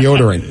on that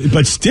deodorant.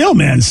 But still,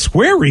 man,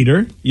 square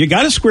reader. You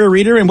got a square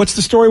reader, and what's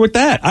the story with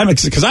that?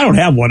 Because I don't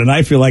have one, and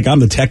I feel like I'm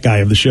the tech guy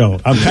of the show.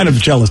 I'm kind of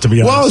jealous, to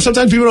be honest. Well,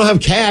 sometimes people don't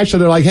have cash, so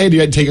they're like, hey, do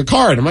you take a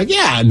card? I'm like,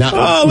 yeah.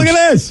 Oh, look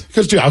at this.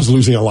 Because, dude, I was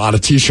losing a lot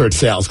of T-shirt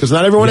sales because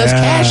not everyone has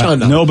cash on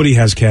them. Nobody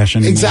has cash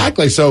anymore.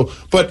 Exactly. So,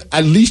 but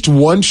at least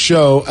once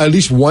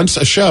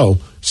a show,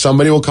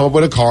 somebody will come up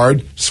with a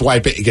card,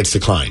 swipe it gets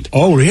declined.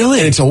 Oh, really?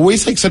 And it's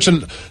always like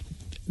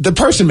the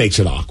person makes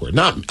it awkward.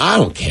 I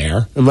don't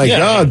care. I'm like,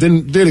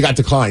 it got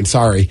declined.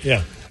 Sorry.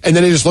 Yeah. And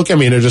then they just look at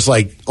me and they're just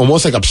like,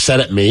 almost like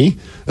upset at me.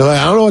 They're like,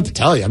 I don't know what to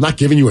tell you. I'm not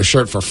giving you a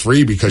shirt for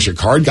free because your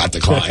card got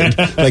declined.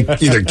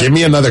 Like, either give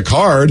me another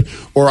card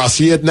or I'll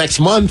see you next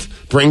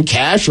month. Bring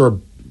cash or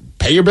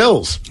pay your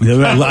bills.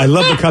 I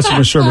love the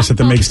customer service at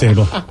the Mix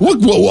table.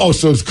 Whoa,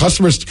 so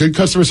good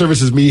customer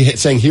service is me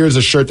saying, here's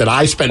a shirt that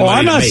I spent money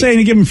I'm not to make. saying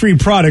to give them free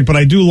product, but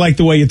I do like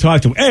the way you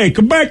talk to them. Hey,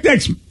 come back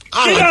next.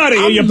 Get out of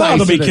here. You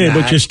bother me, kid,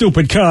 with your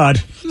stupid card.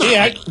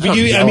 Yeah, but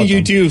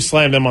you do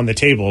slam them on the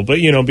table, but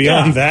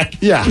beyond that,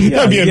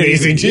 that'd be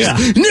amazing.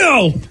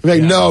 No,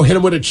 no, hit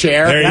him with a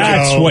chair.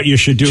 That's what you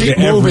should do. Keep to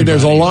moving. everybody.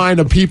 There's a line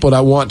of people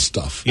that want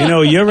stuff.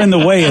 You're in the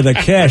way of the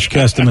cash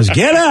customers.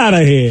 Get out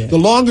of here. The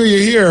longer you're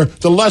here,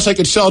 the less I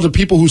could sell to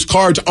people whose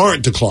cards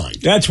aren't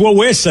declined. That's what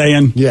we're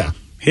saying. Yeah,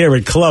 here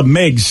at Club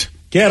Migs.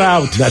 Get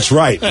out. That's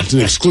right. It's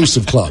an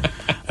exclusive club.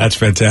 That's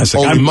fantastic.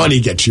 Only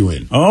money gets you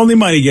in. Only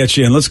money gets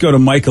you in. Let's go to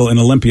Michael in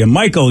Olympia.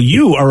 Michael,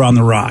 you are on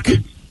the Rock.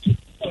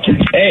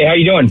 Hey, how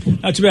you doing?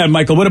 Not too bad,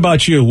 Michael. What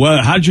about you?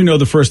 How did you know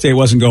the first day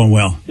wasn't going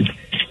well?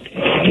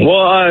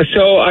 Well,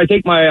 so I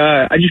take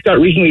I just got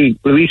recently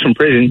released from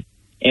prison,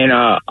 and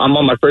I'm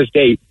on my first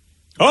date.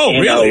 Oh, and,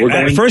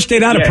 really? First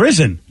date out of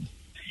prison?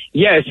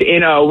 Yes,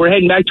 and we're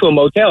heading back to a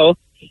motel,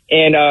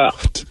 and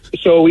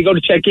so we go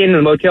to check in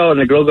the motel, and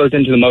the girl goes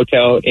into the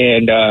motel,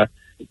 and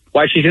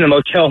while she's in the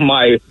motel,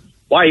 my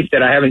wife,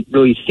 that I haven't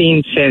really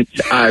seen since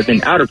I've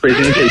been out of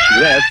prison until she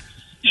left,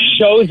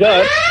 shows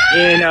up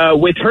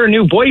and with her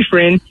new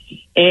boyfriend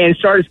and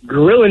starts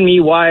grilling me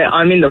while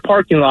I'm in the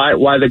parking lot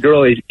while the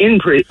girl is in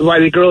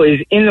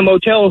the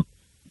motel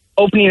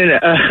opening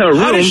a room.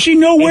 How does she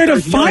know where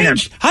to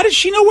find? How did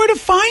she know where to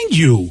find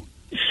you?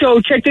 So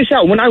check this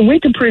out. When I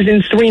went to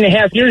prison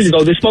 3.5 years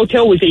ago, this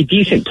motel was a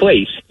decent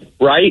place,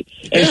 right?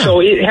 And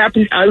so it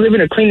happened. I live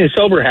in a clean and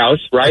sober house,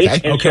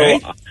 right? Okay.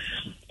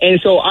 And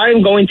so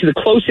I'm going to the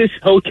closest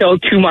hotel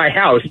to my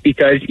house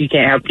because you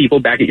can't have people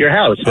back at your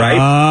house, right?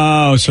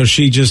 Oh, so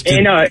she just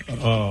did,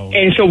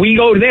 and so we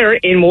go there,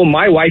 and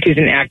my wife is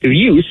in active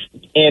use,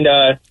 and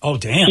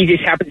she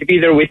just happened to be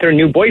there with her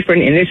new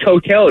boyfriend, and this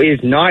hotel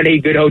is not a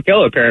good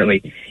hotel, apparently.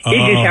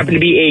 It just happened to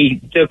be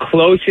the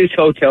closest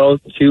hotel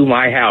to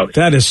my house.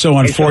 That is so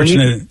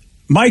unfortunate.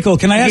 Michael,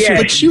 can I ask you?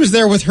 But she was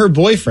there with her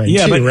boyfriend,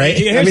 too, right?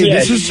 I mean,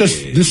 this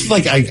is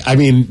like, I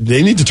mean,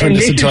 they need to turn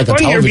this into like a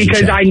television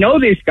because show. I know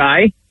this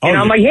guy, and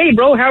I'm like, hey,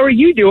 bro, how are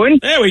you doing?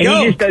 There we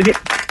go. He just does it.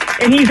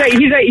 And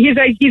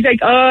he's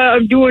like,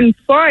 I'm doing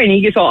fine.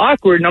 He gets all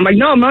awkward, and I'm like,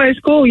 no, man, it's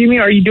cool. You mean,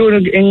 are you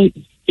doing?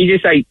 And he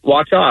just like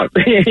walks off.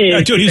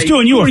 Dude, he's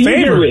doing you a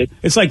favor.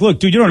 It's like, look,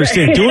 dude, you don't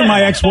understand. Doing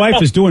my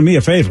ex-wife is doing me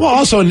a favor. Well,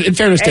 also, in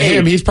fairness to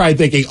him, he's probably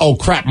thinking, oh,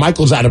 crap,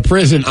 Michael's out of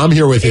prison. I'm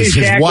here with his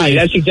wife.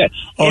 That's exactly.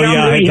 Oh, and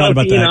yeah, I thought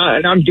about that.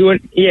 And I'm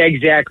doing,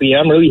 exactly.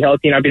 I'm really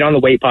healthy, and I've been on the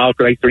weight pile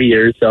for like 3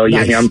 years, so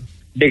I'm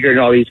bigger than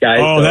all these guys.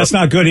 Oh, so. That's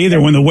not good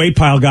either when the weight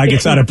pile guy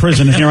gets out of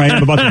prison and here I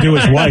am about to do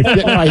his wife.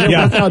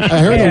 I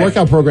heard the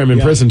workout program in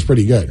prison's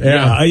pretty good.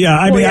 Yeah.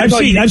 I mean,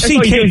 I've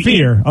seen Cape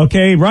Fear,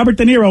 okay? Robert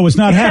De Niro was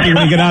not happy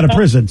when he got out of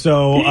prison.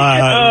 So,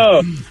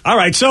 all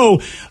right. So,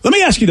 let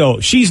me ask you,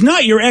 though. She's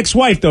not your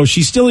ex-wife, though.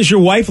 She still is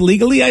your wife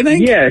legally, I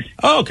think? Yes.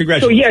 Oh,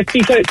 congratulations. So,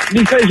 yes,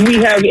 because we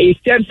have a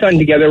stepson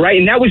together, right?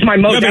 And that was my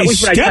mother. That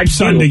was what I tried to do.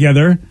 Stepson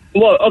together?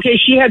 Well, okay,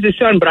 she has a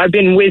son, but I've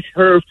been with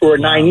her for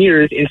 9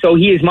 years, and so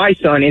he is my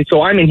son, and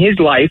so I'm in his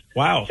life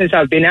since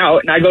I've been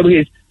out, and I go to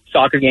his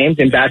soccer games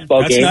and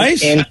basketball games.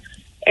 Nice. And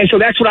so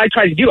that's what I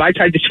tried to do. I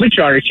tried to switch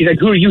on her. She's like,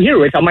 who are you here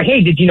with? I'm like,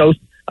 hey, did you know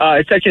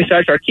such and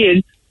such, our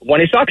kid, won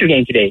his soccer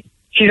game today?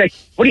 She's like,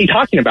 what are you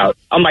talking about?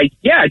 I'm like,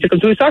 yeah, I took him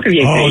to a soccer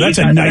game. Oh, that's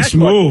a nice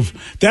move.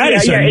 That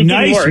is a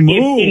nice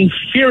move. It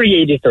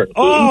infuriated her.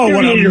 Oh,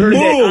 what a move.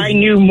 That I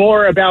knew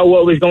more about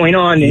what was going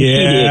on than she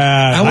did.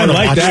 I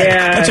like that.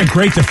 Yeah. That's a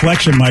great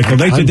deflection, Michael.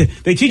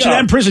 They teach you that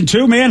in prison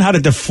too, man, how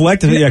to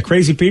deflect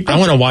crazy people? I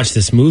want to watch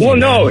this movie. Well,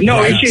 no,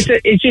 it's just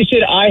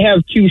that I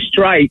have 2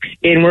 strikes,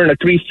 and we're in a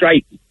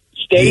 3-strike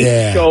state.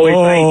 Yeah.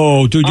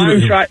 So it's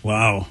dude,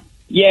 wow.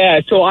 Yeah,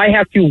 so I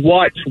have to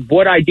watch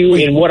what I do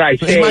and what I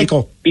say. Hey,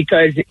 Michael.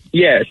 Because,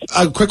 yes.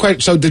 Quick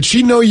question. So did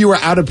she know you were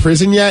out of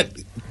prison yet?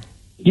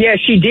 Yeah,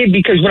 she did,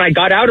 because when I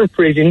got out of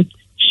prison,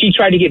 she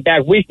tried to get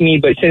back with me,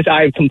 but since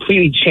I've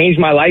completely changed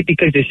my life,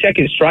 because the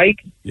second strike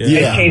has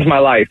changed my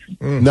life.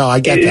 No, I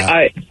get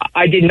that.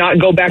 I did not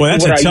go back to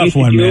that's what a I tough used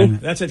one, to do. man.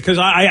 That's it, because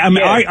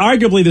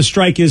arguably the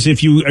strike is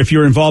if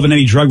you're involved in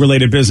any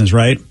drug-related business,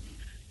 right?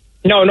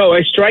 No,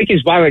 a strike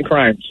is violent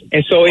crimes,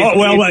 and so.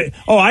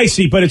 I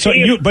see, but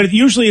but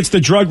usually it's the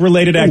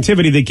drug-related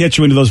activity that gets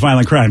you into those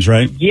violent crimes,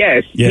 right?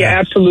 Yes, yeah,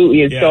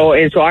 absolutely.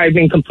 And so I've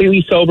been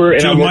completely sober.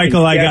 And Dude,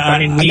 Michael,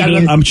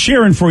 I'm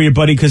cheering for you,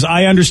 buddy, because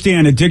I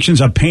understand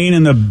addiction's a pain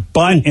in the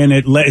butt, and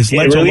it's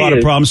led to a lot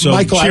of problems. So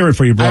Michael, I'm cheering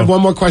for you, bro. I have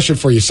one more question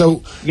for you.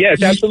 So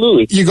yes,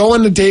 absolutely. You go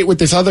on a date with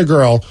this other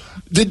girl.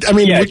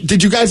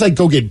 Did you guys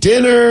go get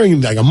dinner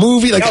and a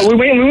movie? No, we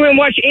went and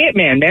watched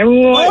Ant-Man, man. We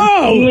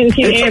went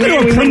to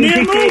a premiere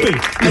movie.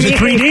 Is it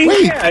 3D?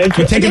 Wait,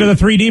 you take it to the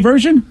 3D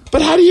version?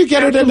 But how do you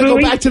get her to go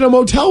back to the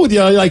motel with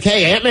you? Like,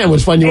 hey, Ant-Man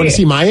was fun. You want to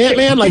see my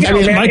Ant-Man?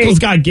 Michael's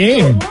got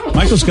game.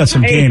 Michael's got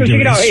some game,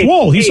 dude. He's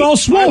swole. He's all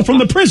swole from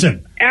the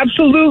prison.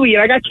 Absolutely,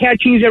 and I got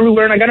tattoos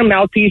everywhere, and I got a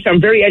mouthpiece.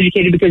 I'm very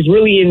educated because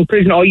really in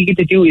prison, all you get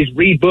to do is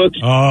read books.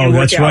 Oh,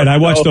 that's right. I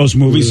watch those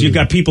movies. You've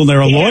got people that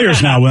are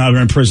lawyers now when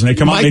they're in prison. They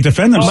come out and they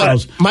defend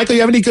themselves. Michael,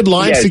 you have any good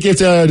lines to give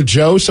to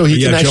Joe so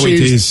he can actually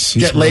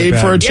get laid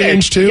for a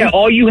change, too? Yeah,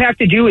 all you have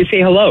to do is say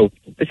hello.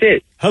 That's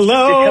it.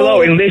 Hello. Just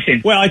hello and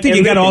listen. Well, I think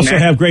you got to also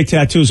have great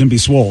tattoos and be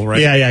swole, right?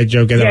 Yeah,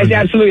 Joe. Yes,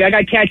 absolutely. I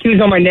got tattoos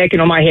on my neck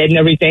and on my head and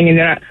everything. And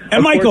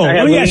Michael,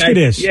 let me ask you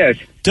this. Yes.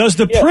 Does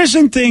the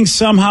prison thing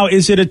somehow,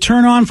 is it a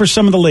turn on for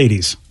some of the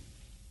ladies?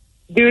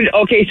 Dude,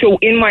 okay, so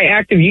in my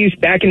active use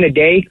back in the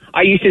day,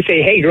 I used to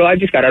say, hey, girl, I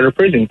just got out of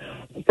prison.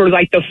 For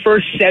like the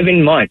first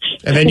 7 months.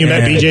 And then you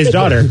met BJ's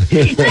daughter.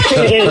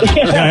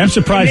 I'm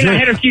surprised.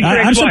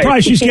 I'm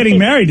surprised she's getting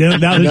married now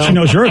that she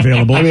knows you're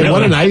available. I mean,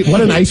 what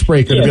an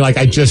icebreaker to be like,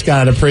 I just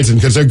got out of prison,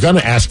 because they're going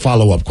to ask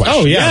follow-up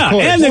questions. Oh, yeah.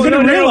 And they're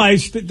going to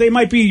realize that they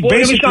might be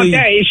basically. It's not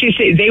that. It's just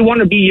they want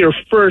to be your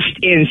first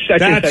in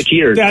such and such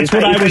years. That's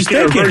what I was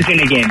thinking. Virgin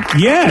again.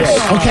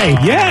 Yes. Okay.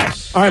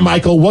 Yes. All right,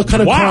 Michael, what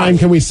kind of crime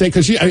can we say?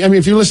 Because,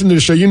 if you listen to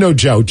the show, you know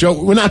Joe.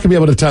 Joe, we're not going to be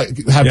able to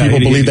have people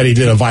believe that he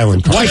did a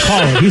violent crime. White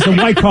collar. He's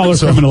a white-collar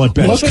criminal at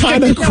best. What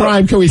kind of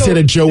crime can we say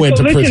that Joe went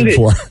to prison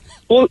for?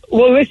 Well,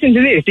 listen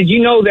to this. Did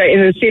you know that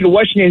in the state of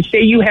Washington,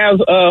 say you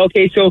have,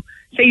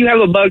 say you have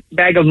a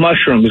bag of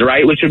mushrooms,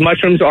 right? Which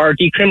mushrooms are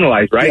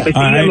decriminalized, right? Yeah. But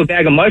say you have a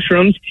bag of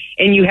mushrooms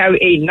and you have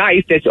a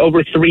knife that's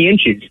over 3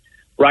 inches,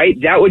 right?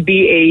 That would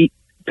be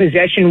a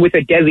possession with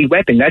a deadly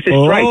weapon. That's a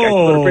strike. I could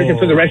go to prison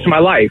for the rest of my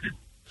life.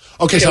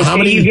 Okay, so how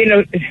many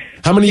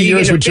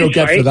years would Joe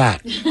get for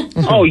that?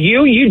 Oh,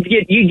 you'd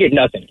get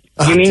nothing.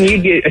 You mean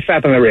you'd get a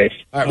slap on the wrist?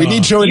 All right, we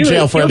need Joe in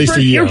jail for at least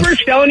a year. Your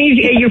first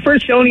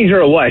felonies are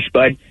a wash,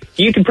 bud.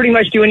 You can pretty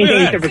much do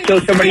anything except for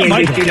kill somebody and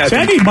just do nothing.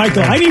 I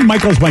need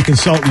Michael as my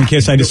consultant in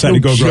case I decide to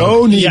go.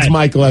 Joe needs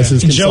Michael as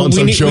his consultant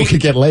so Joe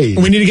could get laid.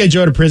 We need to get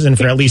Joe to prison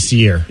for at least a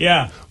year.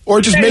 Yeah. Or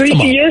just make him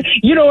up.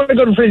 You don't want to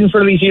go to prison for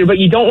at least a year, but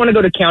you don't want to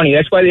go to county.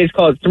 That's why it's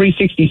called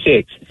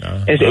 366.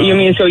 So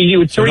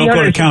you do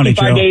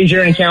 365 days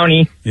you're in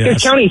county.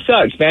 Because county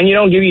sucks, man. You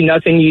don't give you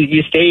nothing.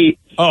 You stay.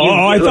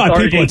 I thought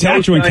people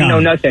attacked you in county. No,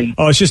 nothing.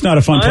 Oh, it's just not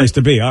a fun place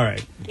to be. All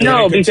right.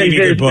 No, because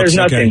there's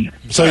nothing. Okay.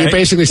 So you're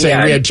basically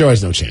saying we had Joe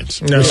has no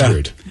chance. No. We're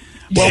screwed.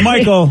 Well,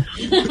 Michael,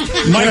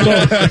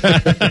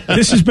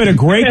 this has been a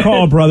great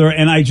call, brother.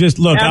 And I just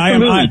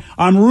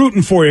I'm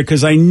rooting for you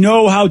because I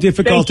know how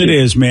difficult it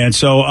is, man.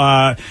 So,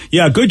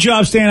 good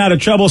job staying out of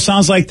trouble.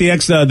 Sounds like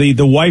the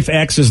wife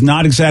ex is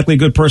not exactly a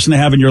good person to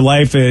have in your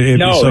life. So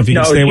if you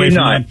can stay away from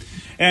that.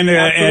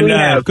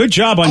 And good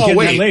job on getting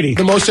that lady.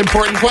 The most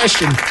important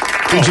question: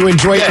 did you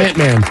enjoy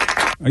Ant-Man?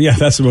 Yeah,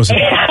 that's the most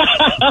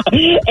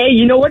important. Hey,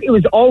 you know what? It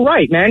was all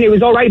right, man. It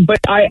was all right, but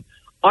I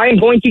am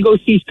going to go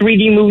see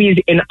 3D movies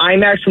in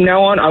IMAX from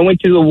now on. I went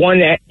to the one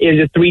that is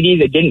a 3D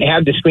that didn't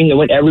have the screen that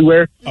went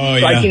everywhere. Oh,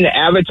 so I seen the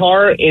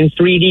Avatar in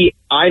 3D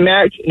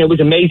IMAX, and it was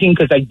amazing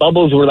because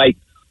bubbles were like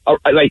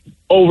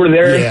over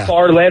there,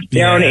 far left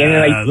down,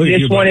 and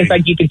this one is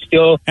like you could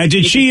still. And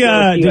did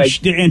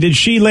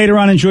she later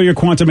on enjoy your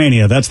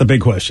Quantumania? That's the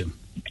big question.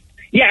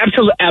 Yeah,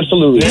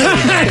 absolutely.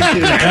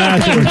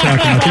 That's what we're talking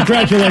about.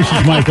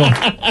 Congratulations, Michael.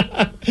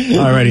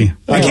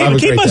 Alrighty.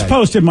 Keep us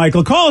posted,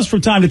 Michael. Call us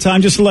from time to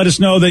time just to let us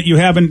know that you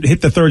haven't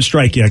hit the third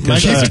strike yet.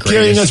 He's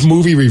giving us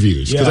movie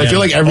reviews because I feel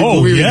like every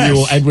movie review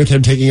will end with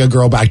him taking a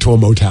girl back to a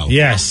motel.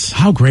 Yes.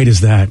 How great is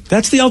that?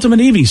 That's the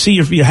ultimate evening. See,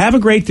 you have a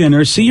great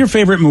dinner, see your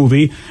favorite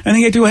movie, and then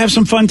you get to have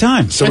some fun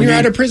time. So you're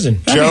out of prison.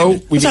 Joe,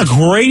 it's a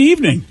great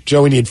evening.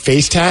 Joe, we need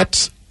face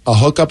tats, a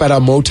hookup at a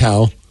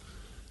motel.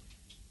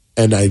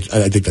 And I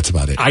think that's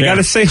about it. I got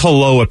to say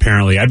hello,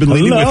 apparently. I've been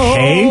leading with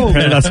hey,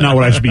 and that's not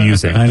what I should be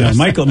using. I know.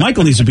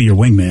 Michael needs to be your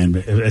wingman.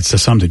 It's to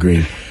some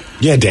degree.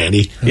 Yeah,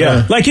 Danny.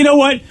 Yeah. Like, you know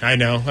what? I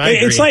know.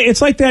 It's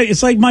like that.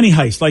 It's like Money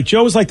Heist. Like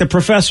Joe's like the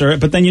professor,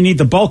 but then you need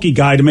the bulky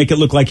guy to make it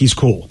look like he's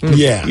cool.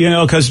 Yeah. You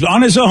know, because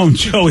on his own,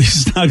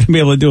 Joey's not going to be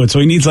able to do it. So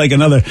he needs like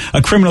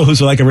a criminal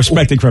who's like a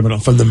respected criminal.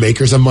 From the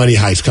makers of Money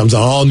Heist comes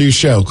an all-new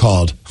show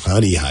called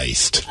Honey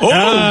Heist. Oh,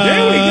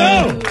 there we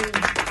go.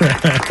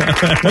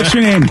 What's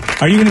your name?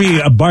 Are you going to be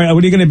what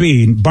are you going to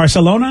be?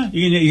 Barcelona?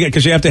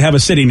 Because you have to have a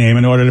city name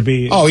in order to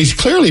be. Oh, he's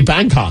clearly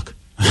Bangkok.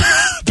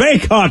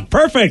 Bangkok,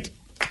 perfect.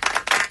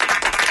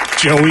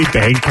 Joey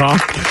Bangkok.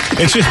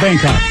 It's just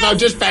Bangkok. No,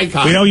 just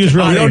Bangkok. We don't use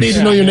real names. We don't need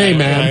to know your name,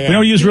 man. We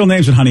don't use real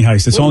names in Honey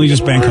Heist. It's only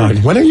just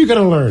Bangkok. When are you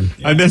going to learn?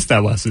 I missed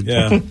that lesson.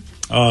 Yeah.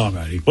 All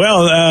righty.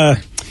 Well,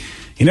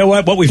 you know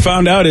what? What we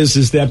found out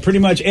is that pretty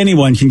much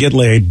anyone can get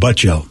laid but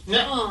Joe.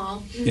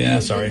 No. Yeah,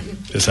 sorry.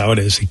 That's how it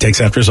is. He takes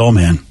after his old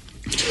man.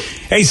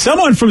 Hey,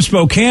 someone from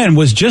Spokane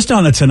was just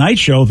on The Tonight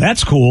Show.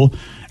 That's cool.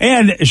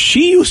 And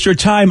she used her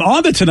time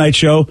on The Tonight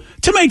Show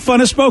to make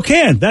fun of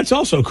Spokane. That's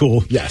also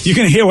cool. Yes. You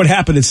can hear what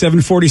happened at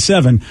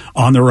 7:47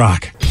 on The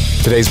Rock.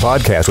 Today's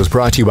podcast was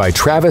brought to you by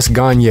Travis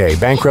Gagne,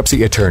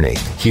 bankruptcy attorney.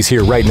 He's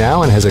here right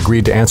now and has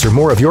agreed to answer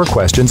more of your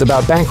questions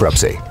about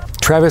bankruptcy.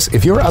 Travis,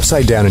 if you're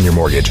upside down in your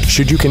mortgage,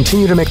 should you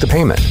continue to make the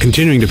payment?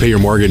 Continuing to pay your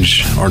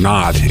mortgage or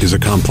not is a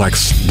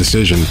complex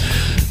decision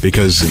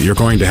because you're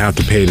going to have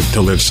to pay to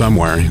live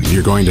somewhere.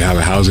 You're going to have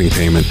a housing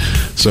payment.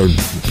 So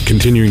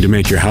continuing to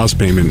make your house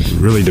payment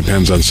really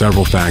depends on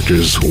several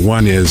factors.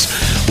 One is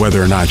whether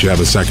or not you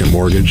have a second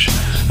mortgage.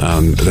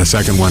 The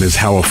second one is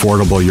how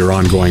affordable your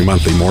ongoing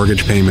monthly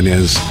mortgage payment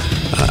is.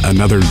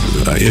 Another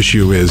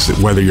issue is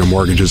whether your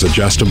mortgage is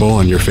adjustable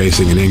and you're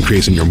facing an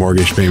increase in your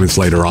mortgage payments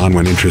later on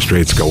when interest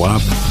rates go up.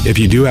 If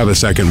you do have a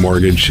second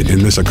mortgage in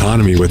this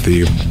economy with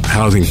the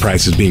housing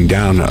prices being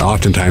down,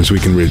 oftentimes we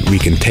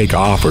can take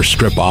off or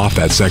strip off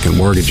that second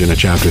mortgage in a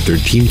Chapter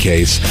 13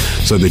 case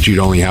so that you'd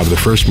only have the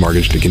first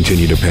mortgage to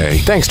continue to pay.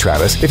 Thanks,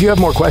 Travis. If you have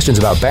more questions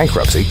about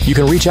bankruptcy, you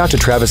can reach out to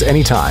Travis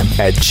anytime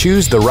at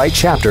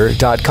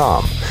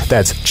choosetherightchapter.com.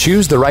 That's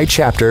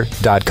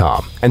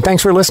choosetherightchapter.com. And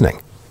thanks for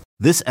listening.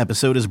 This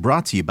episode is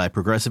brought to you by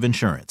Progressive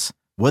Insurance.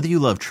 Whether you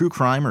love true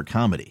crime or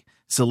comedy,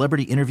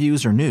 celebrity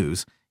interviews or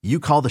news, you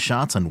call the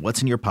shots on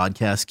what's in your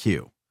podcast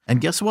queue.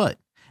 And guess what?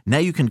 Now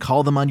you can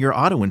call them on your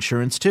auto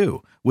insurance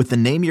too with the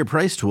Name Your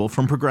Price tool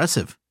from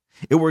Progressive.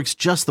 It works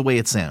just the way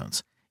it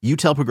sounds. You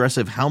tell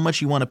Progressive how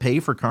much you want to pay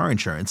for car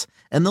insurance,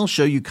 and they'll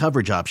show you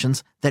coverage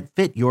options that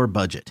fit your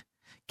budget.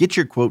 Get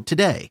your quote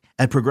today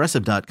at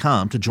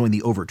Progressive.com to join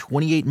the over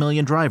 28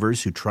 million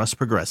drivers who trust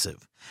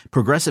Progressive.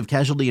 Progressive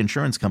Casualty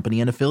Insurance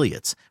Company and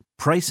Affiliates.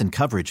 Price and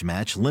coverage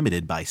match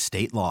limited by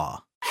state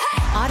law.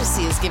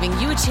 Odyssey is giving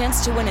you a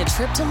chance to win a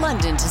trip to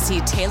London to see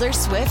Taylor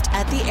Swift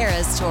at the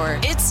Eras Tour.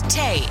 It's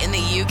Tay in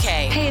the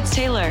UK. Hey, it's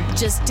Taylor.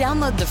 Just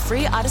download the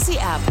free Odyssey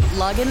app,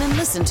 log in and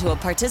listen to a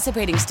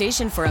participating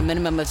station for a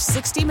minimum of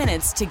 60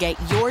 minutes to get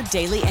your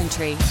daily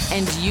entry.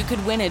 And you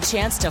could win a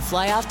chance to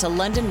fly off to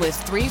London with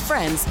 3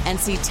 friends and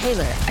see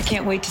Taylor. I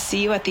can't wait to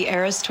see you at the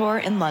Eras Tour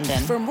in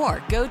London. For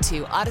more, go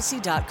to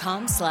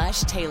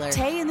odyssey.com/Taylor.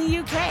 Tay in the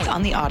UK. It's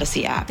on the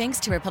Odyssey app. Thanks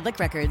to Republic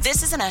Records.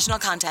 This is a national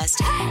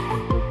contest.